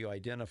help you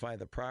identify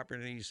the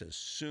properties as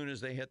soon as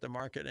they hit the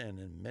market, and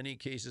in many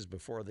cases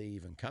before they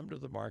even come to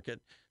the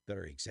market, that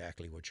are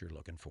exactly what you're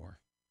looking for.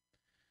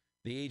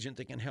 The agent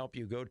that can help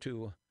you go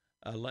to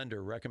a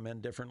lender,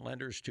 recommend different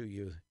lenders to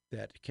you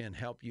that can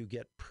help you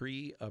get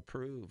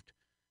pre-approved,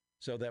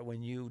 so that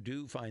when you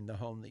do find the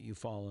home that you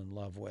fall in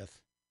love with,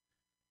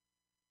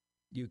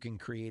 you can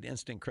create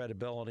instant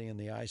credibility in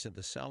the eyes of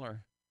the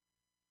seller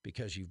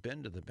because you've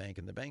been to the bank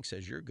and the bank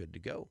says you're good to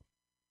go.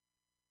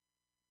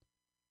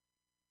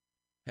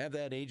 Have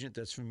that agent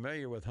that's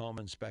familiar with home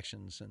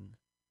inspections and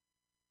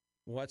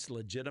what's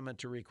legitimate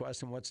to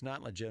request and what's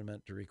not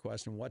legitimate to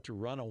request and what to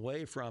run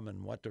away from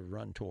and what to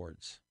run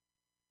towards.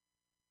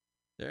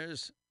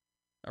 There's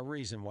a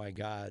reason why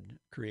God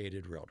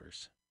created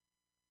realtors.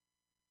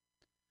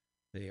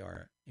 They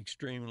are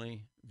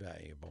extremely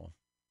valuable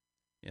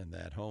in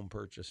that home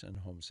purchase and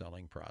home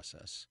selling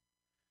process.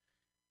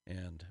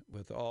 And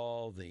with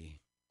all the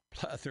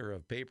plethora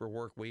of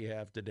paperwork we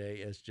have today,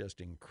 it's just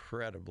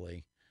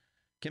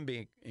can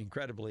be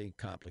incredibly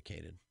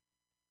complicated.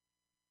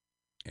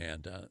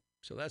 And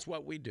so that's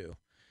what we do.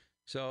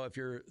 So if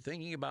you're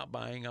thinking about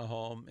buying a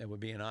home, it would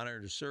be an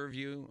honor to serve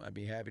you. I'd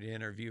be happy to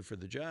interview for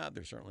the job.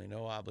 There's certainly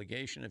no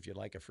obligation. If you'd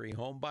like a free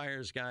home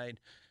buyer's guide,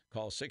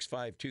 call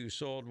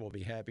 652-SOLD. We'll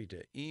be happy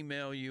to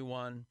email you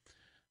one.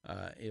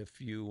 If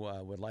you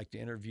would like to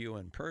interview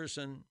in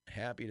person,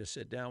 happy to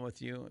sit down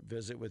with you,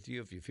 visit with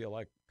you if you feel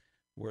like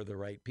we're the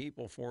right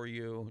people for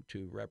you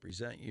to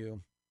represent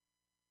you.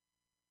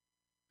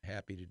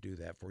 Happy to do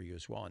that for you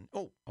as well. And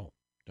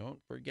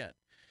don't forget,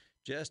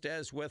 just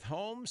as with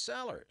home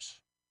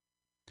sellers,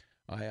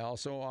 I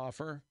also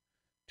offer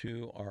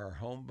to our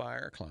home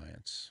buyer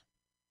clients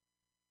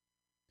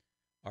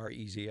our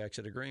easy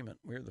exit agreement.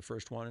 We're the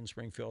first one in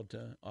Springfield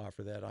to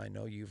offer that. I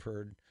know you've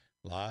heard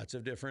lots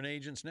of different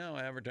agents now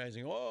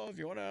advertising, if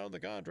you want out of the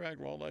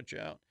contract, we'll let you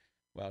out.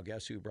 Well,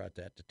 guess who brought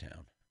that to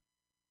town?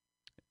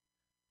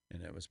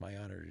 And it was my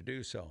honor to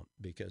do so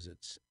because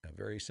it's a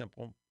very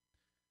simple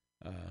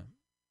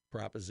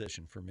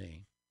proposition for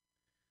me.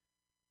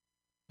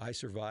 I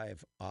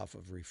survive off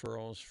of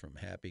referrals from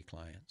happy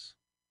clients.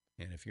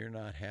 And if you're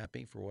not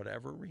happy for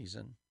whatever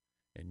reason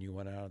and you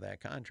want out of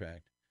that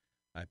contract,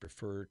 I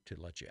prefer to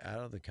let you out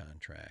of the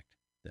contract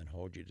than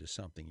hold you to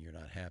something you're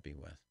not happy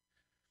with.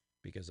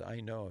 Because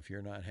I know if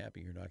you're not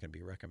happy, you're not going to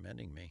be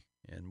recommending me.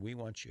 And we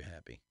want you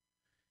happy.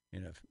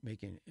 And if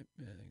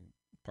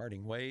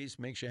parting ways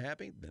makes you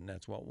happy, then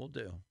that's what we'll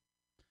do.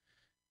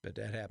 But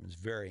that happens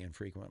very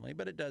infrequently.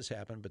 But it does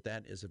happen, but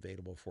that is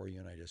available for you,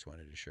 and I just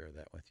wanted to share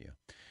that with you.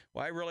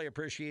 Well, I really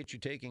appreciate you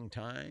taking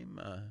time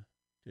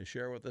to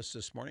share with us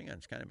this morning.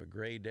 It's kind of a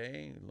gray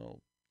day, a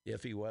little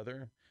iffy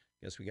weather.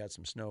 Guess we got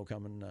some snow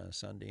coming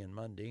Sunday and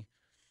Monday.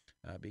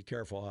 Be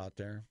careful out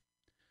there.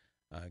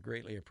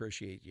 Greatly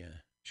appreciate you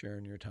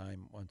sharing your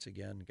time once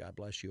again. God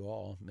bless you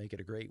all. Make it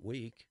a great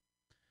week.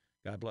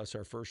 God bless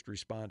our first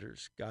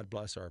responders. God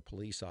bless our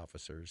police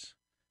officers.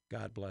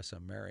 God bless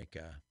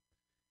America.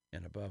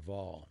 And above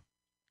all,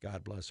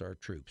 God bless our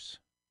troops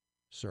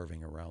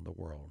serving around the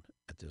world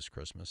at this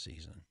Christmas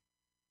season.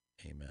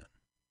 Amen.